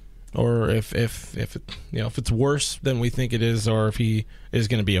 or if it's worse than we think it is, or if he is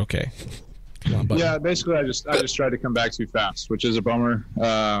going to be okay. Come on, yeah, basically, I just tried to come back too fast, which is a bummer.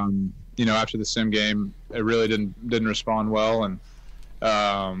 After the sim game, it really didn't respond well, and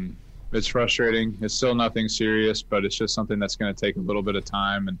it's frustrating. It's still nothing serious, but it's just something that's going to take a little bit of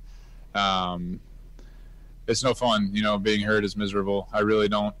time, and it's no fun. Being hurt is miserable. I really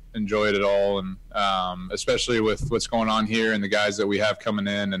don't enjoy it at all, and especially with what's going on here and the guys that we have coming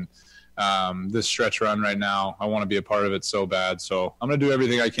in, and this stretch run right now, I want to be a part of it so bad. So I'm going to do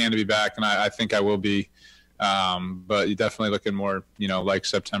everything I can to be back, and I think I will be. But you're definitely looking more, like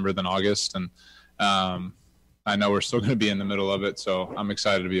September than August, and I know we're still going to be in the middle of it, so I'm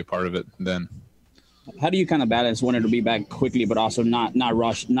excited to be a part of it then. How do you kind of balance wanting to be back quickly, but also not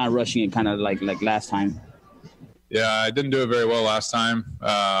rushing it, kind of like last time? Yeah, I didn't do it very well last time.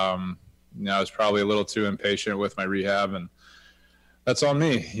 I was probably a little too impatient with my rehab, and that's on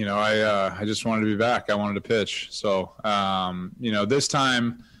me. I just wanted to be back. I wanted to pitch. So, this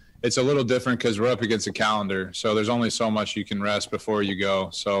time it's a little different because we're up against a calendar. So there's only so much you can rest before you go.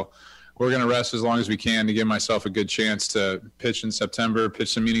 So we're going to rest as long as we can to give myself a good chance to pitch in September,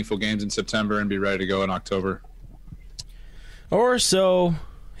 pitch some meaningful games in September, and be ready to go in October. Or so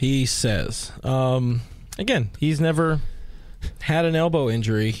he says. Again, he's never had an elbow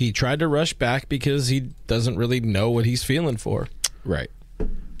injury. He tried to rush back because he doesn't really know what he's feeling for. Right.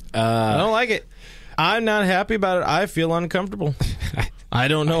 I don't like it. I'm not happy about it. I feel uncomfortable. I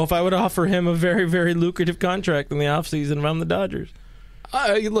don't know if I would offer him a very, very lucrative contract in the offseason around the Dodgers.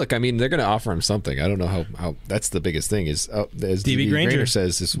 Look, I mean, they're going to offer him something. I don't know how that's the biggest thing is, as D.B. Granger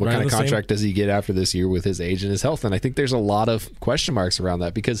says, is what kind of contract does he get after this year with his age and his health? And I think there's a lot of question marks around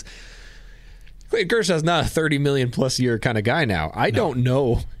that, because Clayton Kershaw's not a $30 million plus year kind of guy now. I don't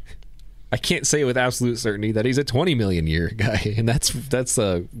know. I can't say with absolute certainty that he's a $20 million year guy, and that's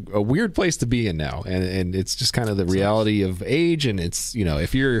a weird place to be in now. And it's just kind of the reality of age. And it's,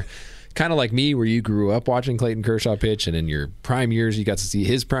 if you're kind of like me, where you grew up watching Clayton Kershaw pitch, and in your prime years you got to see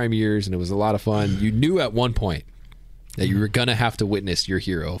his prime years, and it was a lot of fun. You knew at one point that you were gonna have to witness your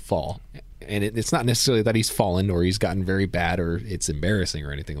hero fall. And it's not necessarily that he's fallen or he's gotten very bad or it's embarrassing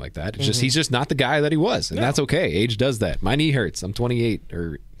or anything like that. It's just he's just not the guy that he was, and that's okay. Age does that. My knee hurts. I'm 28,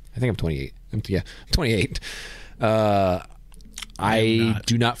 or I think I'm 28. I'm 28. I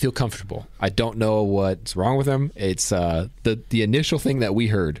do not feel comfortable. I don't know what's wrong with him. It's the initial thing that we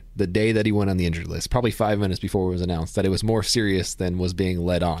heard the day that he went on the injured list, probably 5 minutes before it was announced, that it was more serious than was being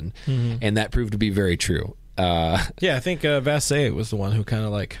led on, and that proved to be very true. I think Vesia was the one who kind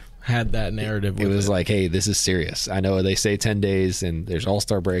of like had that narrative. It was like, hey, this is serious. I know they say 10 days and there's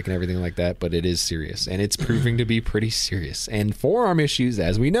All-Star break and everything like that, but it is serious, and it's proving to be pretty serious. And forearm issues,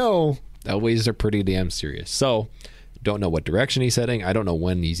 as we know, always are pretty damn serious. So don't know what direction he's heading. I don't know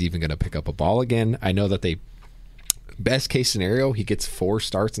when he's even going to pick up a ball again. I know that best case scenario, he gets 4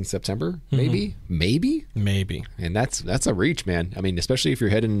 starts in September, maybe. And that's a reach, man. I mean, especially if you're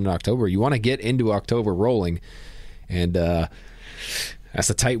heading in October, you want to get into October rolling, and that's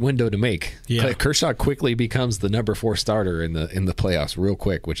a tight window to make. Yeah. Kershaw quickly becomes the number 4 starter in the playoffs real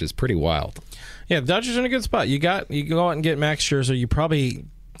quick, which is pretty wild. Yeah, the Dodgers are in a good spot. You go out and get Max Scherzer. You probably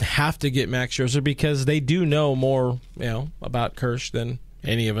have to get Max Scherzer because they do know more, about Kersh than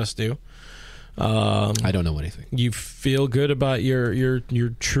any of us do. I don't know anything. You feel good about your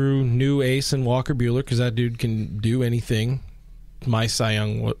true new ace in Walker Buehler, because that dude can do anything. My Cy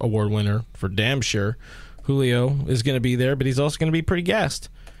Young Award winner for damn sure. Julio is going to be there, but he's also going to be pretty gassed.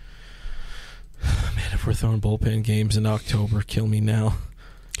 Man, if we're throwing bullpen games in October, kill me now.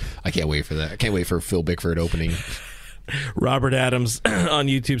 I can't wait for that. I can't wait for Phil Bickford opening. Robert Adams on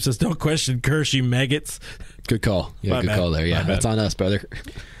YouTube says, "Don't question Kersh, you maggots." Good call. Yeah, good call there. Yeah, that's on us, brother.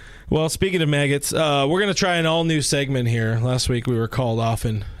 Well, speaking of maggots, we're going to try an all-new segment here. Last week we were called off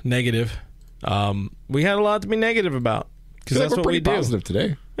in negative. We had a lot to be negative about, because that's what we do. Positive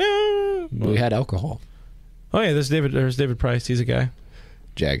today. Yeah. We had alcohol. Oh yeah, there's David Price. He's a guy.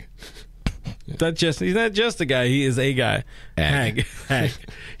 Jag. He's not just a guy. He is a guy. Hag.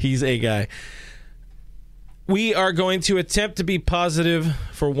 He's a guy. We are going to attempt to be positive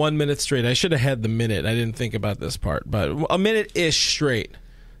for 1 minute straight. I should have had the minute. I didn't think about this part, but a minute-ish straight.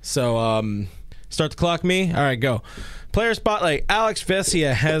 So, start the clock, me. All right, go. Player spotlight. Alex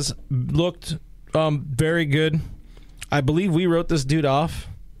Vesia has looked very good. I believe we wrote this dude off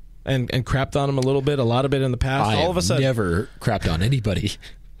and crapped on him a lot of it in the past. All of a sudden, never crapped on anybody.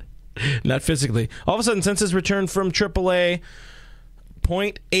 Not physically. All of a sudden, since his return from AAA,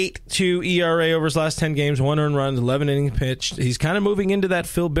 0.82 ERA over his last 10 games, 1 earned run, 11 innings pitched. He's kind of moving into that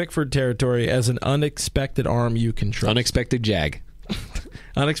Phil Bickford territory as an unexpected arm you can trust. Unexpected Jag.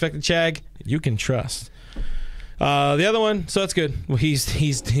 Unexpected Jag, you can trust. The other one, so that's good. Well,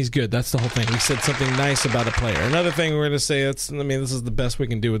 he's good. That's the whole thing. We said something nice about a player. Another thing we're going to say, this is the best we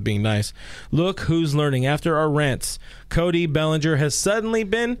can do with being nice. Look who's learning. After our rants, Cody Bellinger has suddenly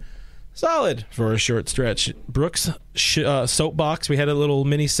been solid for a short stretch. Brooks' soapbox, we had a little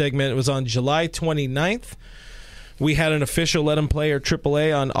mini segment. It was on July 29th. We had an official let him play or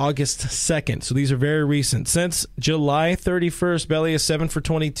AAA on August 2nd. So these are very recent. Since July 31st, Belly is 7 for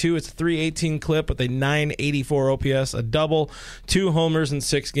 22. It's a 318 clip with a 984 OPS, a double, 2 homers in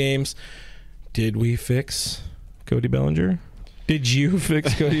 6 games. Did we fix Cody Bellinger? Did you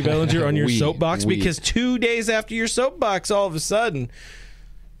fix Cody Bellinger on your soapbox? Because 2 days after your soapbox, all of a sudden,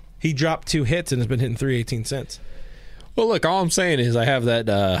 he dropped 2 hits and has been hitting 318 since. Well, look, all I'm saying is I have that,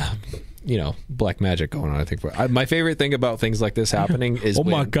 black magic going on. I think my favorite thing about things like this happening is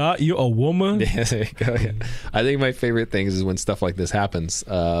my God, you a woman? Yeah, there you go, yeah. I think my favorite things is when stuff like this happens.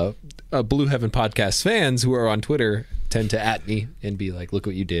 Blue Heaven Podcast fans who are on Twitter tend to at me and be like, look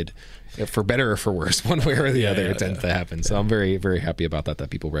what you did. For better or for worse, one way or the other, it tends to happen. So I'm very, very happy about that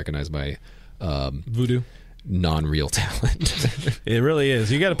people recognize my voodoo. Non-real talent. It really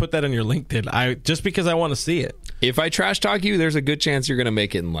is. You got to put that on your LinkedIn. Just because I want to see it. If I trash talk you, there's a good chance you're going to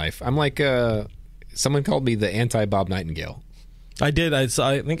make it in life. I'm like someone called me the anti-Bob Nightingale. I did. I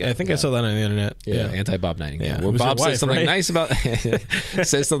think I saw that on the internet. Yeah. Anti-Bob Nightingale. Yeah. Where Bob says something nice about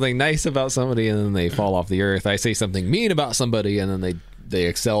says something nice about somebody and then they fall off the earth. I say something mean about somebody and then they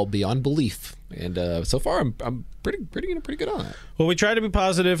excel beyond belief. And so far, I'm pretty good on that. Well, we tried to be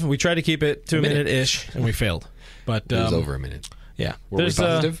positive. We tried to keep it to a minute-ish, and we failed. But it was over a minute. Yeah. Were we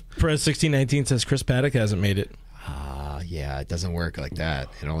positive? Perez 1619 says Chris Paddock hasn't made it. Yeah, it doesn't work like that.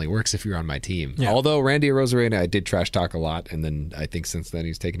 It only works if you're on my team. Yeah. Although Randy Arozarena, I did trash talk a lot, and then I think since then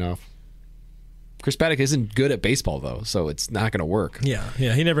he's taken off. Chris Paddock isn't good at baseball, though, so it's not going to work. Yeah,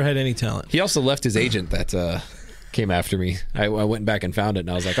 he never had any talent. He also left his agent that came after me. I went back and found it, and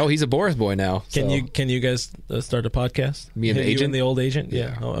I was like, oh, he's a Boris boy now. Can you guys start a podcast? Me and the agent? You and the old agent?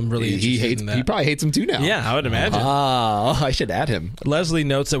 Yeah. Oh, I'm really interested in that. He probably hates him too now. Yeah, I would imagine. I should add him. Leslie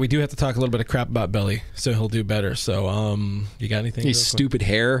notes that we do have to talk a little bit of crap about Belly, so he'll do better. So, you got anything? His stupid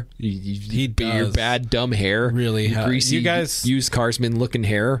hair. He does. Your bad, dumb hair. Really. Greasy, you guys, used carsman looking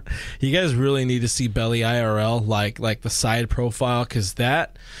hair. You guys really need to see Belly IRL, like the side profile, because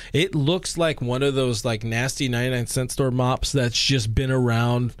it looks like one of those like nasty 99-cent store mops that's just been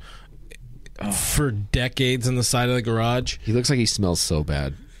around for decades in the side of the garage. He looks like he smells so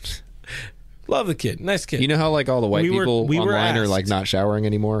bad. Love the kid. Nice kid. You know how like all the white people online are like asked. not showering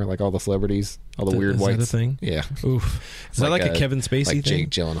anymore? Like all the celebrities? All the weird whites? Is that a thing? Yeah. Oof. Is that like a Kevin Spacey like thing? Jake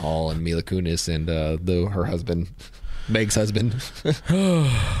Gyllenhaal and Mila Kunis and her husband, Meg's husband.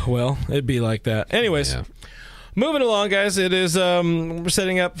 Well, it'd be like that. Anyways. Yeah. Moving along, guys. It is we're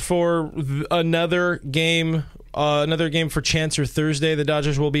setting up for another game for Chancer Thursday. The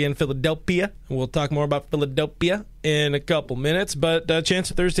Dodgers will be in Philadelphia. We'll talk more about Philadelphia in a couple minutes. But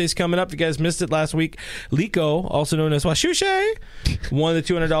Chancer Thursday's coming up. If you guys missed it last week, Lico, also known as Washushe, won the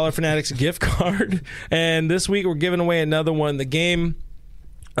 $200 Fanatics gift card. And this week we're giving away another one. The game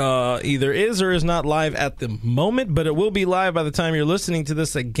either is or is not live at the moment, but it will be live by the time you're listening to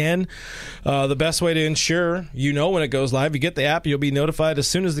this again. The best way to ensure you know when it goes live, you get the app, you'll be notified as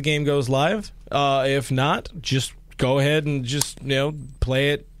soon as the game goes live. If not, just go ahead and just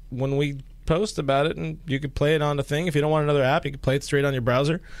play it when we post about it, and you could play it on the thing. If you don't want another app, you can play it straight on your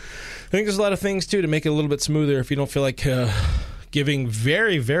browser. I think there's a lot of things too to make it a little bit smoother if you don't feel like giving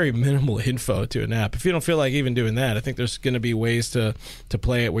very, very minimal info to an app. If you don't feel like even doing that, I think there's going to be ways to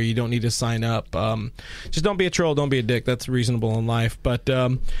play it where you don't need to sign up. Just don't be a troll. Don't be a dick. That's reasonable in life. But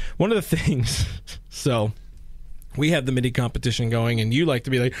one of the things, so we have the mini competition going, and you like to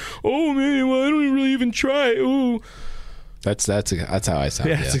be like, oh, man, why don't we really even try? Ooh. That's how I sound.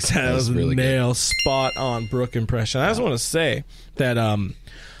 Exactly. That was really nail good. Spot on Brooke impression. I just want to say that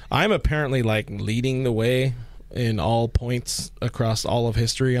I'm apparently leading the way in all points across all of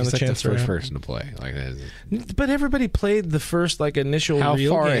history on He's the like chance the first person to play. But everybody played the first initial How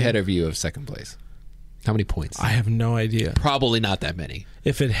real far game. ahead are you of second place? How many points? I have no idea. Probably not that many.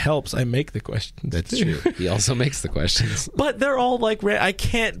 If it helps, I make the questions. That's true. He also makes the questions. But they're all I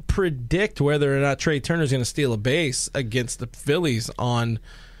can't predict whether or not Trea Turner's going to steal a base against the Phillies on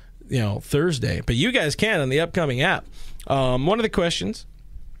Thursday. But you guys can on the upcoming app. One of the questions,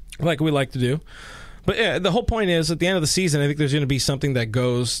 like we like to do. But yeah, the whole point is, at the end of the season, I think there's going to be something that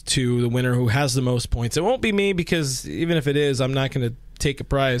goes to the winner who has the most points. It won't be me, because even if it is, I'm not going to take a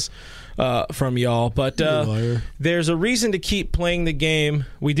prize from y'all. But there's a reason to keep playing the game.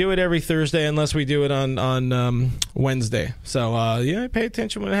 We do it every Thursday unless we do it on Wednesday. So pay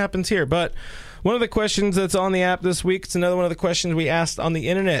attention when it happens here. But one of the questions that's on the app this week, it's another one of the questions we asked on the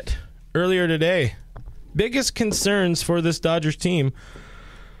internet earlier today. Biggest concerns for this Dodgers team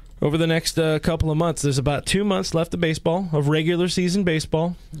over the next couple of months. There's about 2 months left of baseball, of regular season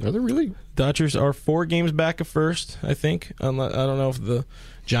baseball. Are there really? Dodgers are 4 games back of first, I think. I don't know if the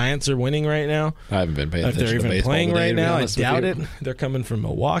Giants are winning right now. I haven't been paying attention to baseball. If they're even playing right now, I doubt it. They're coming from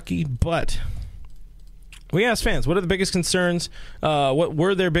Milwaukee. But we asked fans, what are the biggest concerns? What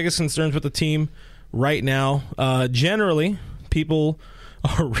were their biggest concerns with the team right now? Generally, people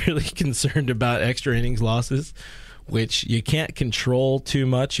are really concerned about extra innings losses, which you can't control too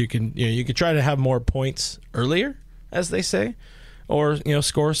much. You can try to have more points earlier, as they say, or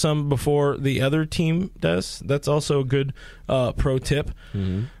score some before the other team does. That's also a good pro tip.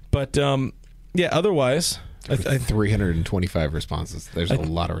 Mm-hmm. But otherwise, I 325 responses. There's a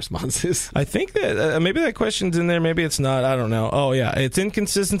lot of responses. I think that maybe that question's in there. Maybe it's not. I don't know. Oh, yeah. It's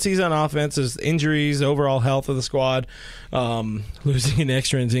inconsistencies on offense. There's injuries, overall health of the squad, losing in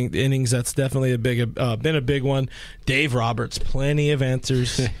extra innings. That's definitely been a big one. Dave Roberts, plenty of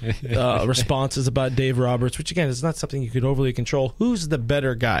answers, responses about Dave Roberts, which, again, is not something you could overly control. Who's the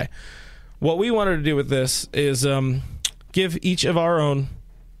better guy? What we wanted to do with this is give each of our own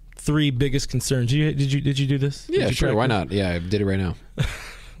 3 biggest concerns. Did you do this? Yeah, sure. Why not? Yeah, I did it right now.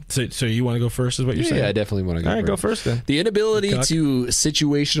 So you want to go first? Is what you're saying? Yeah, I definitely want to go. All right, first. go first then. The inability to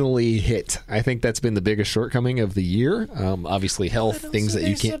situationally hit. I think that's been the biggest shortcoming of the year. Obviously, health, things that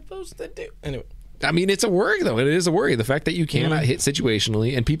you can't. Supposed to do. Anyway. I mean, it's a worry, though. It is a worry. The fact that you cannot hit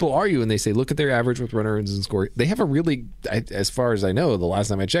situationally, and people argue and they say, look at their average with runners in scoring. They have a really, as far as I know, the last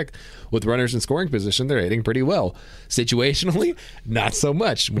time I checked, with runners in scoring position, they're hitting pretty well. Situationally, not so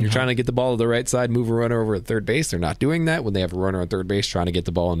much. When you're trying to get the ball to the right side, move a runner over at third base, they're not doing that. When they have a runner on third base trying to get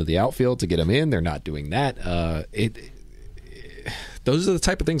the ball into the outfield to get them in, they're not doing that. Those are the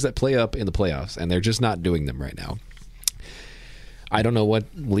type of things that play up in the playoffs, and they're just not doing them right now. I don't know what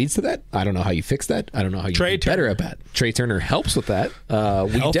leads to that. I don't know how you fix that. I don't know how you get better at that. Trea Turner helps with that.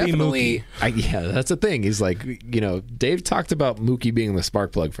 We definitely, that's the thing. He's Dave talked about Mookie being the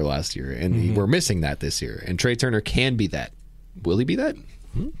spark plug for last year, and we're missing that this year. And Trea Turner can be that. Will he be that?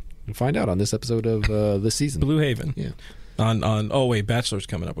 We'll find out on this episode of this season. Blue Haven. Yeah. Bachelor's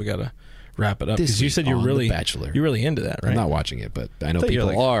coming up. We gotta wrap it up because you said you're really Bachelor. You're really into that, right? I'm not watching it, but I know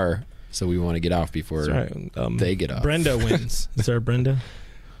people are. So we want to get off before they get off. Brenda wins. Is there a Brenda?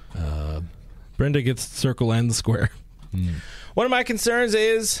 Brenda gets the circle and the square. One of my concerns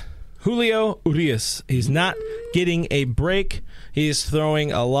is Julio Urias. He's not getting a break. He is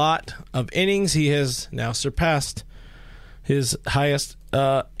throwing a lot of innings. He has now surpassed his highest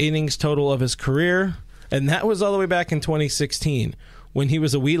innings total of his career. And that was all the way back in 2016 when he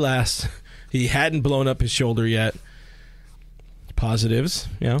was a wee lass. He hadn't blown up his shoulder yet. Positives,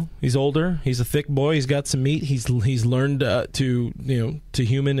 he's older, he's a thick boy, he's got some meat, he's learned to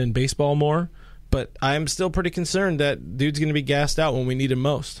human and baseball more, but I'm still pretty concerned that dude's going to be gassed out when we need him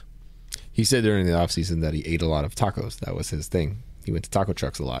most. He said during the offseason that he ate a lot of tacos. That was his thing. He went to taco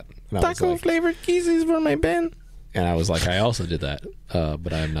trucks a lot. Taco flavored Kizis for my Ben. And I was like, I also did that,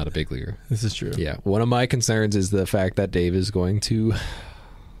 but I'm not a big leaguer. This is true. Yeah, one of my concerns is the fact that Dave is going to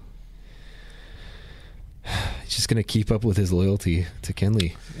he's just going to keep up with his loyalty to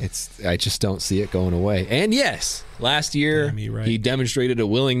Kenley. I just don't see it going away. And yes, last year he demonstrated a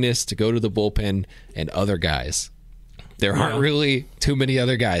willingness to go to the bullpen and other guys. There aren't really too many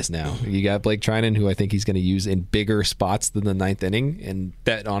other guys now. You got Blake Trinan, who I think he's going to use in bigger spots than the ninth inning, and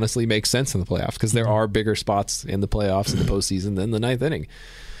that honestly makes sense in the playoffs because there are bigger spots in the playoffs in the postseason than the ninth inning.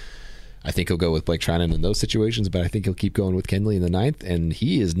 I think he'll go with Blake Trinan in those situations, but I think he'll keep going with Kenley in the ninth, and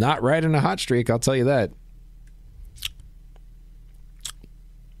he is not riding a hot streak, I'll tell you that.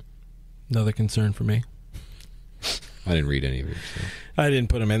 Another concern for me. I didn't read any of it. So. I didn't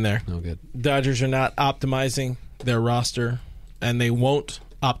put them in there. Oh, good. Dodgers are not optimizing their roster, and they won't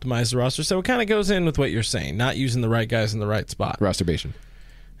optimize the roster. So it kind of goes in with what you're saying, not using the right guys in the right spot. Rosterbation.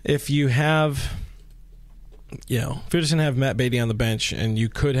 If you have, if you're just gonna have Matt Beatty on the bench, and you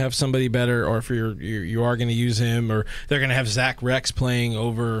could have somebody better, or if you are going to use him, or they're going to have Zach Rex playing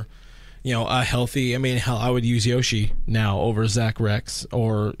over, a healthy. I mean, hell, I would use Yoshi now over Zach Rex,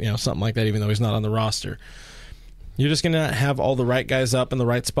 or something like that, even though he's not on the roster. You're just going to have all the right guys up in the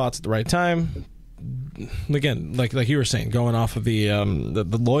right spots at the right time. Again, like you were saying, going off of the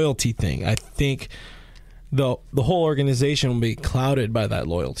loyalty thing, I think the whole organization will be clouded by that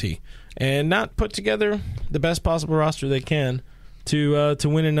loyalty and not put together the best possible roster they can to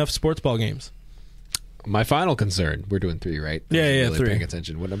win enough sports ball games. My final concern, we're doing 3, right? Yeah, really 3. Paying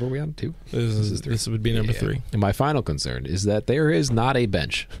attention. What number are we on? 2? This would be number 3. And my final concern is that there is not a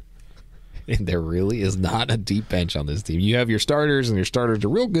bench. And there really is not a deep bench on this team. You have your starters, and your starters are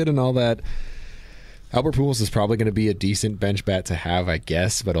real good and all that. Albert Pujols is probably going to be a decent bench bat to have, I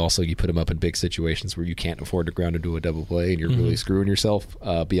guess, but also you put him up in big situations where you can't afford to ground into a double play, and you're really screwing yourself.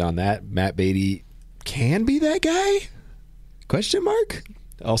 Beyond that, Matt Beatty can be that guy? Question mark?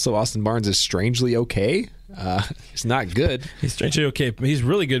 Also, Austin Barnes is strangely okay. He's not good. He's strangely okay. He's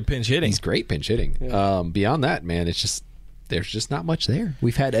really good pinch hitting. He's great pinch hitting. Yeah. Beyond that, man, it's just there's just not much there.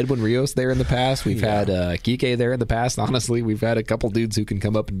 We've had Edwin Rios there in the past. We've had Kike there in the past. Honestly, we've had a couple dudes who can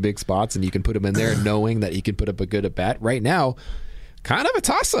come up in big spots, and you can put him in there knowing that he can put up a good at bat. Right now, kind of a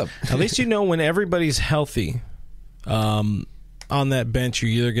toss-up. At least when everybody's healthy on that bench,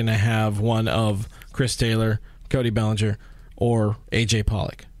 you're either going to have one of Chris Taylor, Cody Bellinger, or A.J.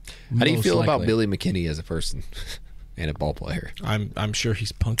 Pollock. How do you feel about Billy McKinney as a person and a ball player? I'm sure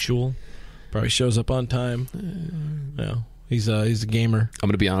he's punctual. Probably shows up on time. He's a gamer. I'm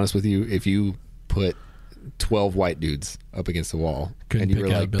going to be honest with you. If you put 12 white dudes up against the wall and you were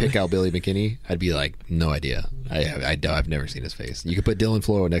like, pick out Billy McKinney, I'd be like, no idea. I've never seen his face. You could put Dylan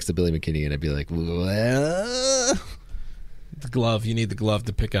Floro next to Billy McKinney, and I'd be like, well. The glove. You need the glove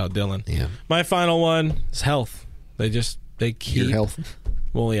to pick out Dylan. Yeah. My final one is health. They keep your health.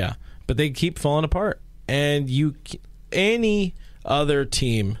 Well, yeah, but they keep falling apart. And any other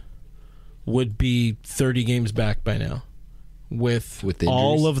team would be 30 games back by now. With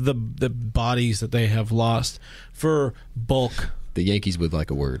all of the bodies that they have lost for bulk. The Yankees would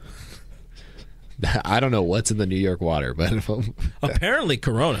like a word. I don't know what's in the New York water, but apparently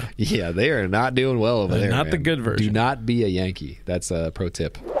Corona. Yeah, they are not doing well over there. Not the good version. Do not be a Yankee. That's a pro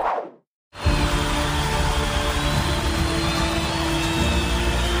tip.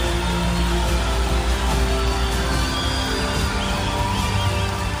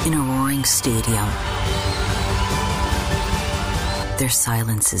 In a roaring stadium, their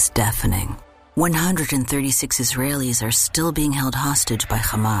silence is deafening. 136 Israelis are still being held hostage by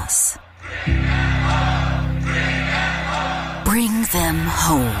Hamas. Bring them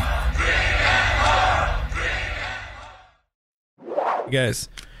home. Guys,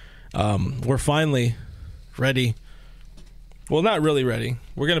 we're finally ready. Well, not really ready.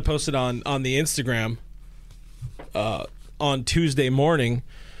 We're going to post it on the Instagram on Tuesday morning.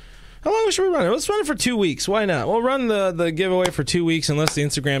 How long should we run it? Let's run it for 2 weeks. Why not? We'll run the giveaway for 2 weeks unless the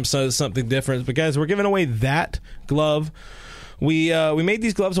Instagram says something different. But guys, we're giving away that glove. We made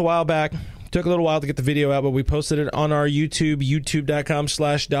these gloves a while back. Took a little while to get the video out, but we posted it on our YouTube,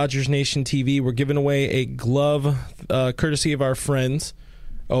 youtube.com/DodgersNationTV. We're giving away a glove courtesy of our friends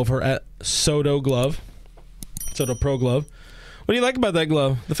over at Soto Pro Glove. What do you like about that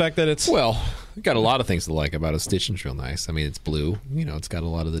glove? The fact that it's... Well, got a lot of things to like about it. Stitching's real nice. I mean, it's blue. It's got a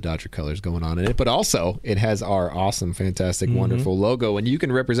lot of the Dodger colors going on in it. But also, it has our awesome, fantastic, wonderful logo. And you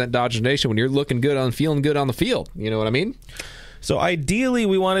can represent Dodger Nation when you're looking good on, feeling good on the field. You know what I mean? So ideally,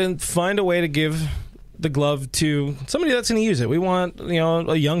 we want to find a way to give the glove to somebody that's going to use it. We want,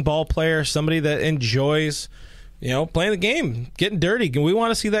 a young ball player, somebody that enjoys, playing the game, getting dirty. We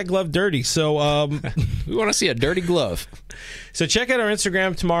want to see that glove dirty. So we want to see a dirty glove. So check out our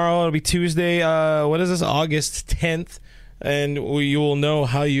Instagram tomorrow. It'll be Tuesday. What is this? August 10th. And you will know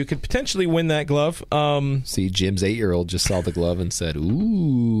how you could potentially win that glove. See, Jim's 8-year-old just saw the glove and said,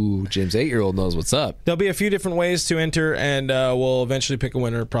 ooh, Jim's 8-year-old knows what's up. There'll be a few different ways to enter, and we'll eventually pick a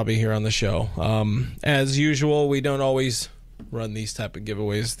winner probably here on the show. As usual, we don't always run these type of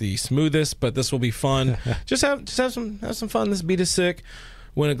giveaways the smoothest, but this will be fun. just have some fun. This beat is sick.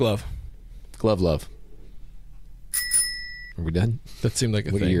 Win a glove. Glove love. Are we done? That seemed like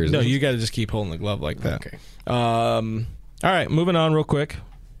a thing. No, you got to just keep holding the glove like that. Okay. All right, moving on real quick.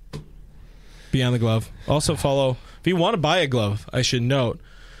 Beyond the glove. Also follow, if you want to buy a glove, I should note,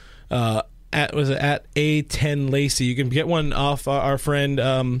 at A10 Lacey. You can get one off our friend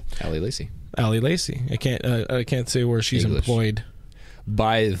Allie Lacey. I can't say where she's English. employed.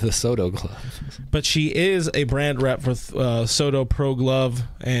 buy the Soto glove. But she is a brand rep for Soto Pro Glove,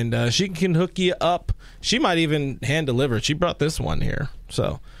 and she can hook you up. She might even hand deliver. She brought this one here,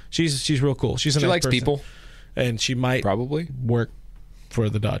 so she's real cool. She likes people, and she might probably work for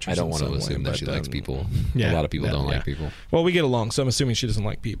the Dodgers. I don't want to assume that she likes people. A lot of people don't like people. Well, we get along, so I'm assuming she doesn't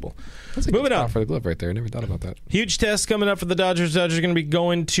like people. That's a Moving good on spot for the glove right there. I never thought about that. Huge test coming up for the Dodgers. Dodgers are going to be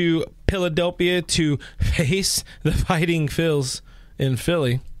going to Philadelphia to face the Fighting Phils in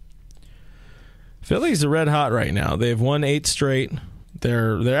Philly. Phillies are red hot right now. They've won 8 straight.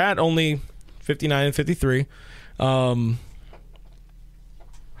 They're at only 59 and 53. The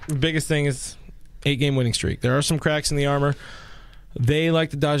biggest thing is 8-game winning streak. There are some cracks in the armor. They,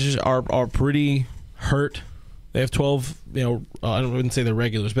 like the Dodgers, are pretty hurt. They have 12, I wouldn't say they're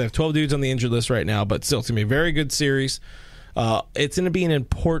regulars, but they have 12 dudes on the injured list right now, but still, it's going to be a very good series. It's going to be an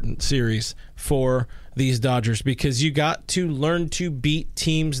important series for these Dodgers because you got to learn to beat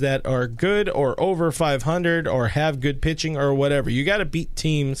teams that are good or over 500 or have good pitching or whatever. You got to beat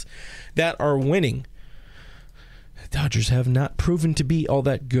teams that are winning. The Dodgers have not proven to be all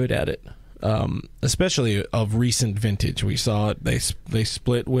that good at it. Especially of recent vintage. We saw it. They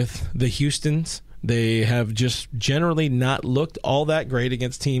split with the Houstons. They have just generally not looked all that great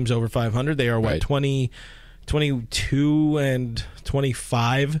against teams over 500. They are, 22 and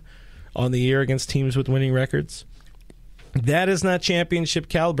 25 on the year against teams with winning records. That is not championship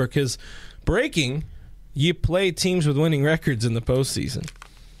caliber because you play teams with winning records in the postseason.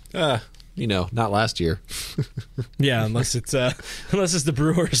 Not last year. Yeah, unless it's the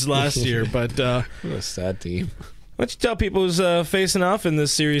Brewers last year. But what a sad team. Why don't you tell people who's facing off in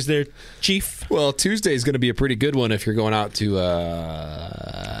this series there, Chief? Well, Tuesday is going to be a pretty good one if you're going out to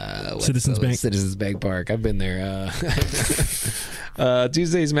Citizens Bank Park. I've been there.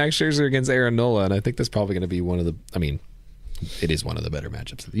 Tuesday's Max Scherzer against Aaron Nola, and I think that's probably going to be it is one of the better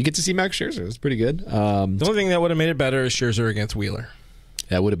matchups. You get to see Max Scherzer. It's pretty good. The only thing that would have made it better is Scherzer against Wheeler.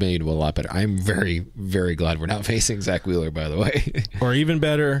 That would have made it a lot better. I'm very, very glad we're not facing Zach Wheeler, by the way. Or even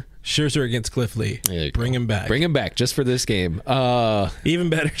better, Scherzer against Cliff Lee. Bring him back. Bring him back just for this game. Even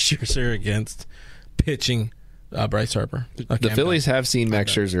better, Scherzer against pitching Bryce Harper. The Phillies have seen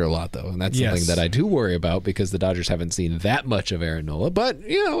Max Scherzer a lot, though, and that's something that I do worry about because the Dodgers haven't seen that much of Aaron Nola. But,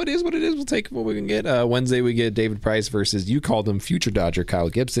 it is what it is. We'll take what we can get. Wednesday, we get David Price versus, you called him future Dodger Kyle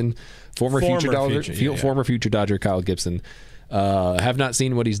Gibson. Former future Dodger Kyle Gibson. Have not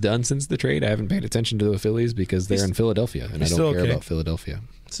seen what he's done since the trade. I haven't paid attention to the Phillies because they're in Philadelphia, and I don't care about Philadelphia.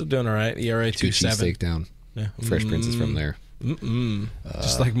 Still doing all right. ERA 2.7. Steak down. Yeah. Fresh Prince is from there.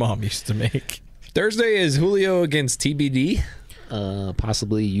 Just like Mom used to make. Thursday is Julio against TBD.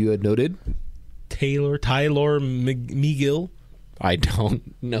 Possibly you had noted. Tyler McGill. I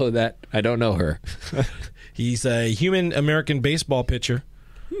don't know that. I don't know her. He's a human American baseball pitcher.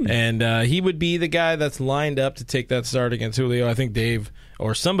 And he would be the guy that's lined up to take that start against Julio. I think Dave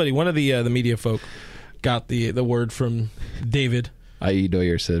or somebody, one of the media folk, got the word from David. I.E.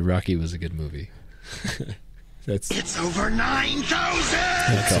 Doyer said Rocky was a good movie. It's over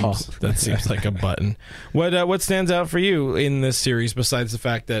 9,000. That seems like a button. What stands out for you in this series besides the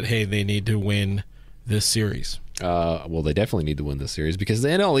fact that they need to win this series? Well, they definitely need to win this series because the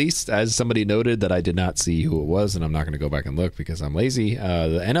NL East, as somebody noted that I did not see who it was, and I'm not going to go back and look because I'm lazy.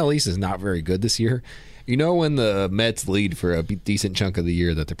 The NL East is not very good this year. When the Mets lead for a decent chunk of the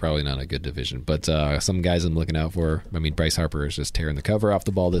year, that they're probably not a good division. But some guys I'm looking out for. Bryce Harper is just tearing the cover off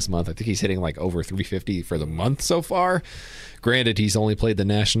the ball this month. I think he's hitting like over 350 for the month so far. Granted, he's only played the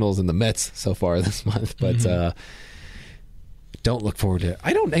Nationals and the Mets so far this month, but. Don't look forward to it.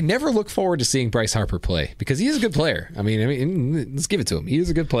 I never look forward to seeing Bryce Harper play because he is a good player. Let's give it to him. He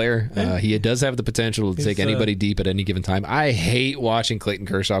is a good player. He does have the potential to take anybody deep at any given time. I hate watching Clayton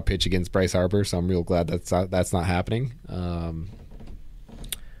Kershaw pitch against Bryce Harper, so I'm real glad that's not happening.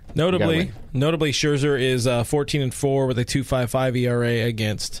 Notably, Scherzer is 14-4 with a 2.55 ERA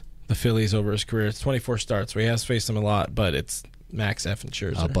against the Phillies over his career. It's 24 starts, so he has faced them a lot, but it's Max F and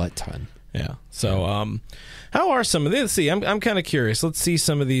Scherzer. A butt ton. Yeah. So, how are some of these? Let's see. I'm kind of curious. Let's see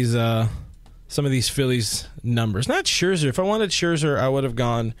some of these Phillies numbers. Not Scherzer. If I wanted Scherzer, I would have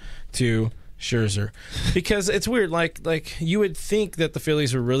gone to Scherzer because it's weird. Like you would think that the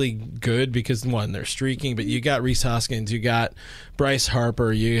Phillies are really good because one, they're streaking, but you got Rhys Hoskins, you got Bryce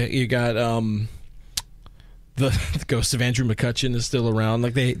Harper, you got the ghost of Andrew McCutchen is still around.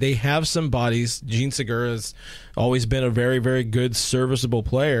 Like they have some bodies. Gene Segura has always been a very, very good, serviceable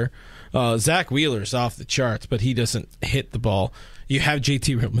player. Zach Wheeler's off the charts, but he doesn't hit the ball. You have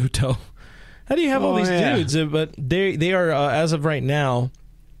JT Realmuto. How do you have all these dudes? But they are, as of right now,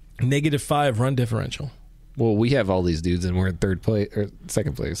 -5 run differential. Well, we have all these dudes, and we're in third place or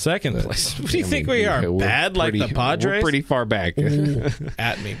second place. Second place. What do you think we are? Bad like the Padres? We're pretty far back.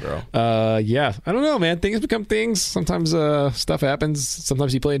 At me, bro. Yeah. I don't know, man. Things become things. Sometimes stuff happens.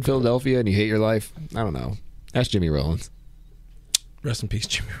 Sometimes you play in Philadelphia and you hate your life. I don't know. Ask Jimmy Rollins. Rest in peace,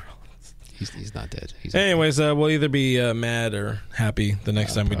 Jimmy Rollins. He's not dead. Anyways, we'll either be mad or happy the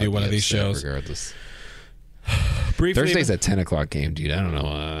next time we do one of these shows. Regardless. Briefly, Thursday's a 10 o'clock game, dude. I don't know.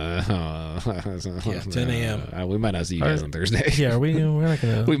 10 a.m. We might not see you guys on Thursday. Yeah, we're not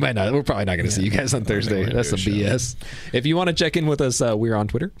gonna. We might not. We're probably not going to see you guys on Thursday. That's some BS. If you want to check in with us, we're on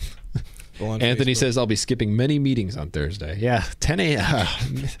Twitter. Anthony says I'll be skipping many meetings on Thursday. Yeah, 10 a.m.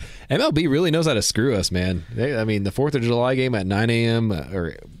 MLB really knows how to screw us, man. The 4th of July game at 9 a.m.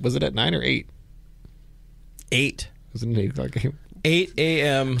 Or was it at 9 or 8? 8. Was it an 8 o'clock game? 8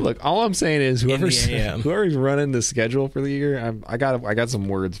 a.m. Look, all I'm saying is whoever's running the schedule for the year, I got some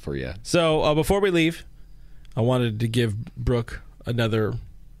words for you. So before we leave, I wanted to give Brooke another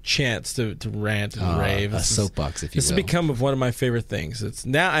chance to rant and rave. A soapbox, if you will. This has become one of my favorite things.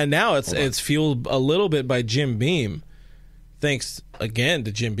 It's fueled a little bit by Jim Beam. Thanks again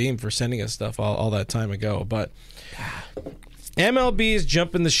to Jim Beam for sending us stuff all that time ago. But MLB is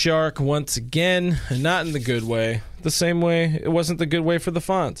jumping the shark once again, and not in the good way. The same way it wasn't the good way for the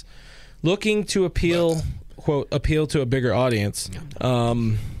Fonz. Looking to appeal to a bigger audience.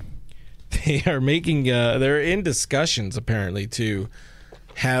 They are making. They're in discussions apparently to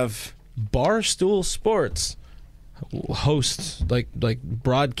have Barstool Sports host like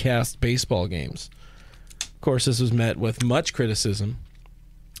broadcast baseball games. Of course, this was met with much criticism.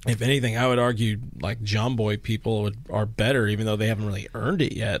 If anything, I would argue like John Boy people are better, even though they haven't really earned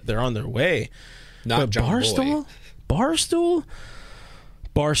it yet. They're on their way. Not John Boy. Barstoof,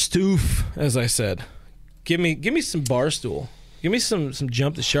 as I said. Give me some Barstool. Give me some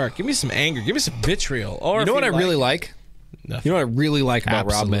jump the shark. Give me some anger. Give me some vitriol. Or you know what I really like? Nothing. You know what I really like about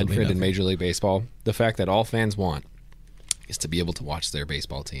Rob Absolutely Manfred nothing. in Major League Baseball? The fact that all fans want is to be able to watch their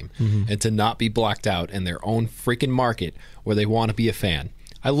baseball team and to not be blocked out in their own freaking market where they want to be a fan.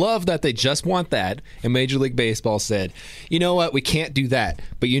 I love that they just want that, and Major League Baseball said, you know what, we can't do that.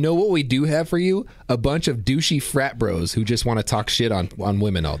 But you know what we do have for you? A bunch of douchey frat bros who just want to talk shit on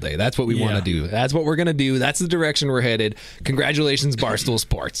women all day. That's what we want to do. That's what we're going to do. That's the direction we're headed. Congratulations, Barstool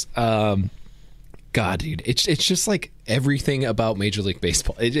Sports. God, dude, it's just like everything about Major League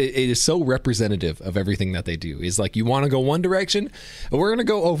Baseball. It is so representative of everything that they do. It's like you want to go one direction, and we're going to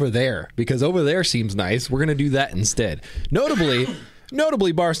go over there because over there seems nice. We're going to do that instead. Notably,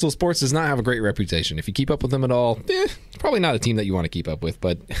 Barstool Sports does not have a great reputation. If you keep up with them at all, it's probably not a team that you want to keep up with.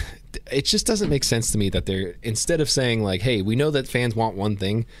 But it just doesn't make sense to me that they're, instead of saying like, hey, we know that fans want one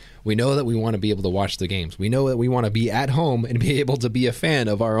thing. We know that we want to be able to watch the games. We know that we want to be at home and be able to be a fan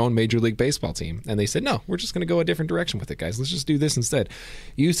of our own Major League Baseball team. And they said, no, we're just going to go a different direction with it, guys. Let's just do this instead.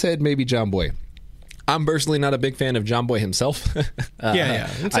 You said maybe John Boy. I'm personally not a big fan of John Boy himself. I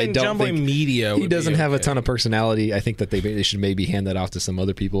don't John Boy media. He doesn't have a ton of personality. I think that they should maybe hand that off to some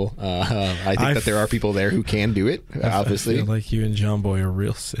other people. I think that there are people there who can do it. Obviously, I feel like you and John Boy are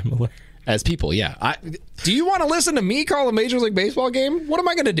real similar as people. Yeah. Do you want to listen to me call a Major League Baseball game? What am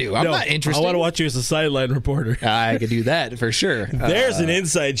I going to do? I'm not interested. I want to watch you as a sideline reporter. I could do that for sure. There's an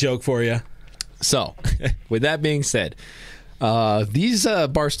inside joke for you. So, with that being said. These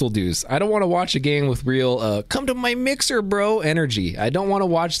Barstool dudes, I don't want to watch a game with real come to my mixer bro energy. I don't want to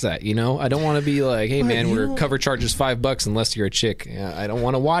watch that, you know. I don't want to be like, hey man, we're cover charges $5 unless you're a chick. I don't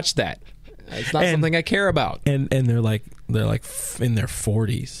want to watch that. It's not something I care about. And they're like in their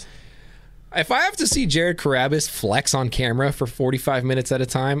 40s. If I have to see Jared Carabas flex on camera for 45 minutes at a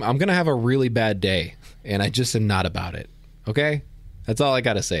time, I'm gonna have a really bad day, and I just am not about it. Okay, that's all I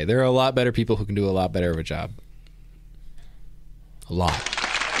gotta say. There are a lot better people who can do a lot better of a job. A lot.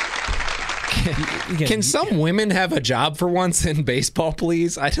 Can some women have a job for once in baseball,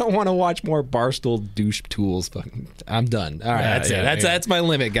 please? I don't want to watch more Barstool douche tools, but I'm done. All right, that's it. That's my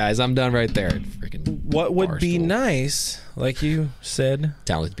limit, guys. I'm done right there. Freaking what would be nice, like you said,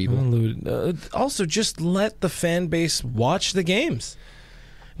 talented people. Also, just let the fan base watch the games.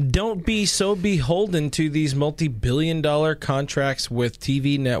 Don't be so beholden to these multi-billion-dollar contracts with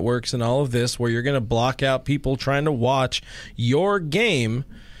TV networks and all of this where you're going to block out people trying to watch your game.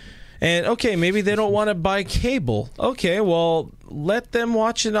 And, okay, maybe they don't want to buy cable. Okay, well, let them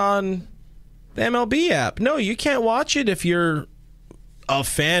watch it on the MLB app. No, you can't watch it if you're a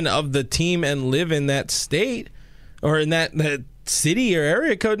fan of the team and live in that state or in that city or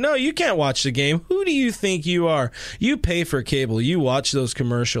area code. No, you can't watch the game. Who do you think you are? You pay for cable. You watch those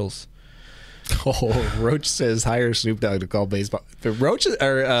commercials. Oh, Roach says hire Snoop Dogg to call baseball. Roach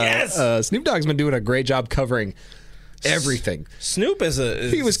Snoop Dogg's been doing a great job covering everything. Snoop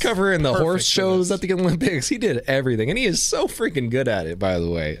he was covering the horse shows at the Olympics. He did everything, and he is so freaking good at it, by the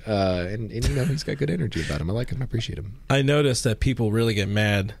way. And he's got good energy about him. I like him. I appreciate him. I noticed that people really get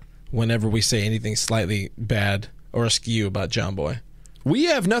mad whenever we say anything slightly bad or askew about John Boy. We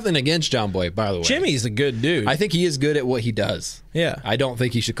have nothing against John Boy, by the way. Jimmy's a good dude. I think he is good at what he does. Yeah. I don't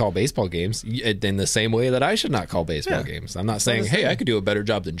think he should call baseball games in the same way that I should not call baseball games. I'm not saying, hey, I could do a better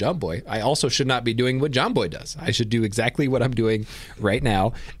job than John Boy. I also should not be doing what John Boy does. I should do exactly what I'm doing right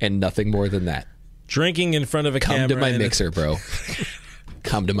now and nothing more than that. Drinking in front of a camera. Come to my mixer, bro.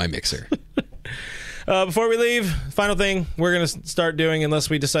 Come to my mixer. Before we leave, final thing we're going to start doing, unless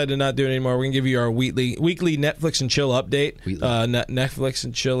we decide to not do it anymore, we're going to give you our weekly Netflix and Chill update. Netflix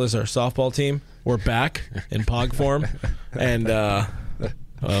and Chill is our softball team. We're back in POG form. And,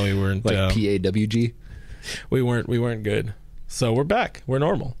 we weren't... Like PAWG? We weren't good. So we're back. We're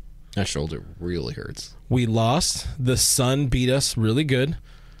normal. My shoulder really hurts. We lost. The Sun beat us really good.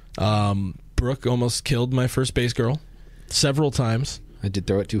 Brooke almost killed my first base girl several times. I did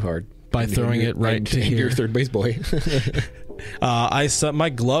throw it too hard. By throwing it right to here. Your third base boy. My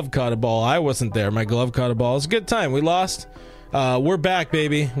glove caught a ball. I wasn't there. My glove caught a ball. It was a good time. We lost. We're back,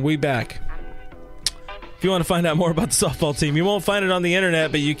 baby. We back. If you want to find out more about the softball team, you won't find it on the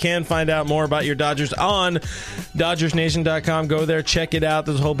internet, but you can find out more about your Dodgers on DodgersNation.com. Go there, check it out.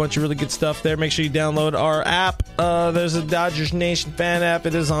 There's a whole bunch of really good stuff there. Make sure you download our app. There's a Dodgers Nation fan app.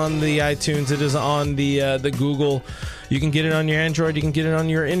 It is on the iTunes. It is on the Google. You can get it on your Android. You can get it on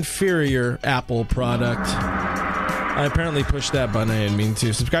your inferior Apple product. I apparently pushed that button. I didn't mean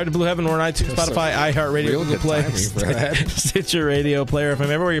to. Subscribe to Blue Heaven. We're on iTunes, Spotify, iHeartRadio, Google Play, Stitcher Radio, Player FM.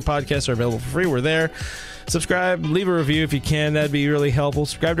 Everywhere your podcasts are available for free, we're there. Subscribe, leave a review if you can. That'd be really helpful.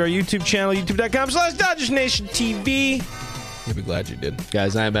 Subscribe to our YouTube channel, youtube.com/DodgersNationTV. You'll be glad you did.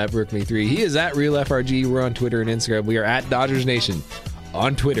 Guys, I'm at BrookMe3. He is at RealFRG. We're on Twitter and Instagram. We are at Dodgers Nation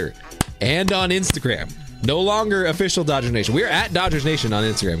on Twitter and on Instagram. No longer official Dodgers Nation. We're at Dodgers Nation on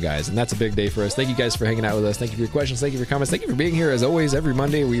Instagram, guys, and that's a big day for us. Thank you guys for hanging out with us. Thank you for your questions. Thank you for your comments. Thank you for being here, as always, every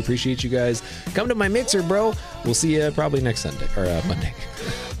Monday. We appreciate you guys. Come to my mixer, bro. We'll see you probably next Sunday or Monday.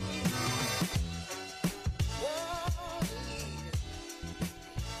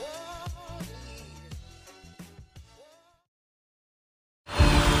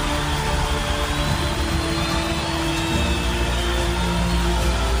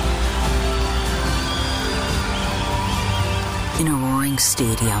 In a roaring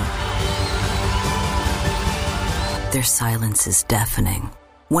stadium, their silence is deafening.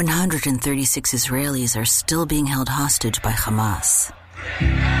 136 Israelis are still being held hostage by Hamas.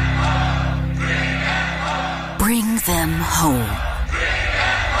 Bring them home.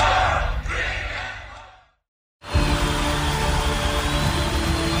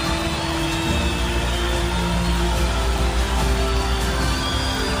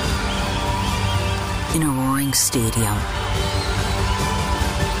 In a roaring stadium,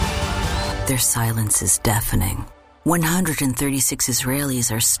 their silence is deafening. 136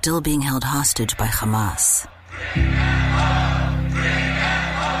 Israelis are still being held hostage by Hamas.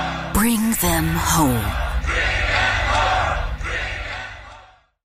 Bring them home.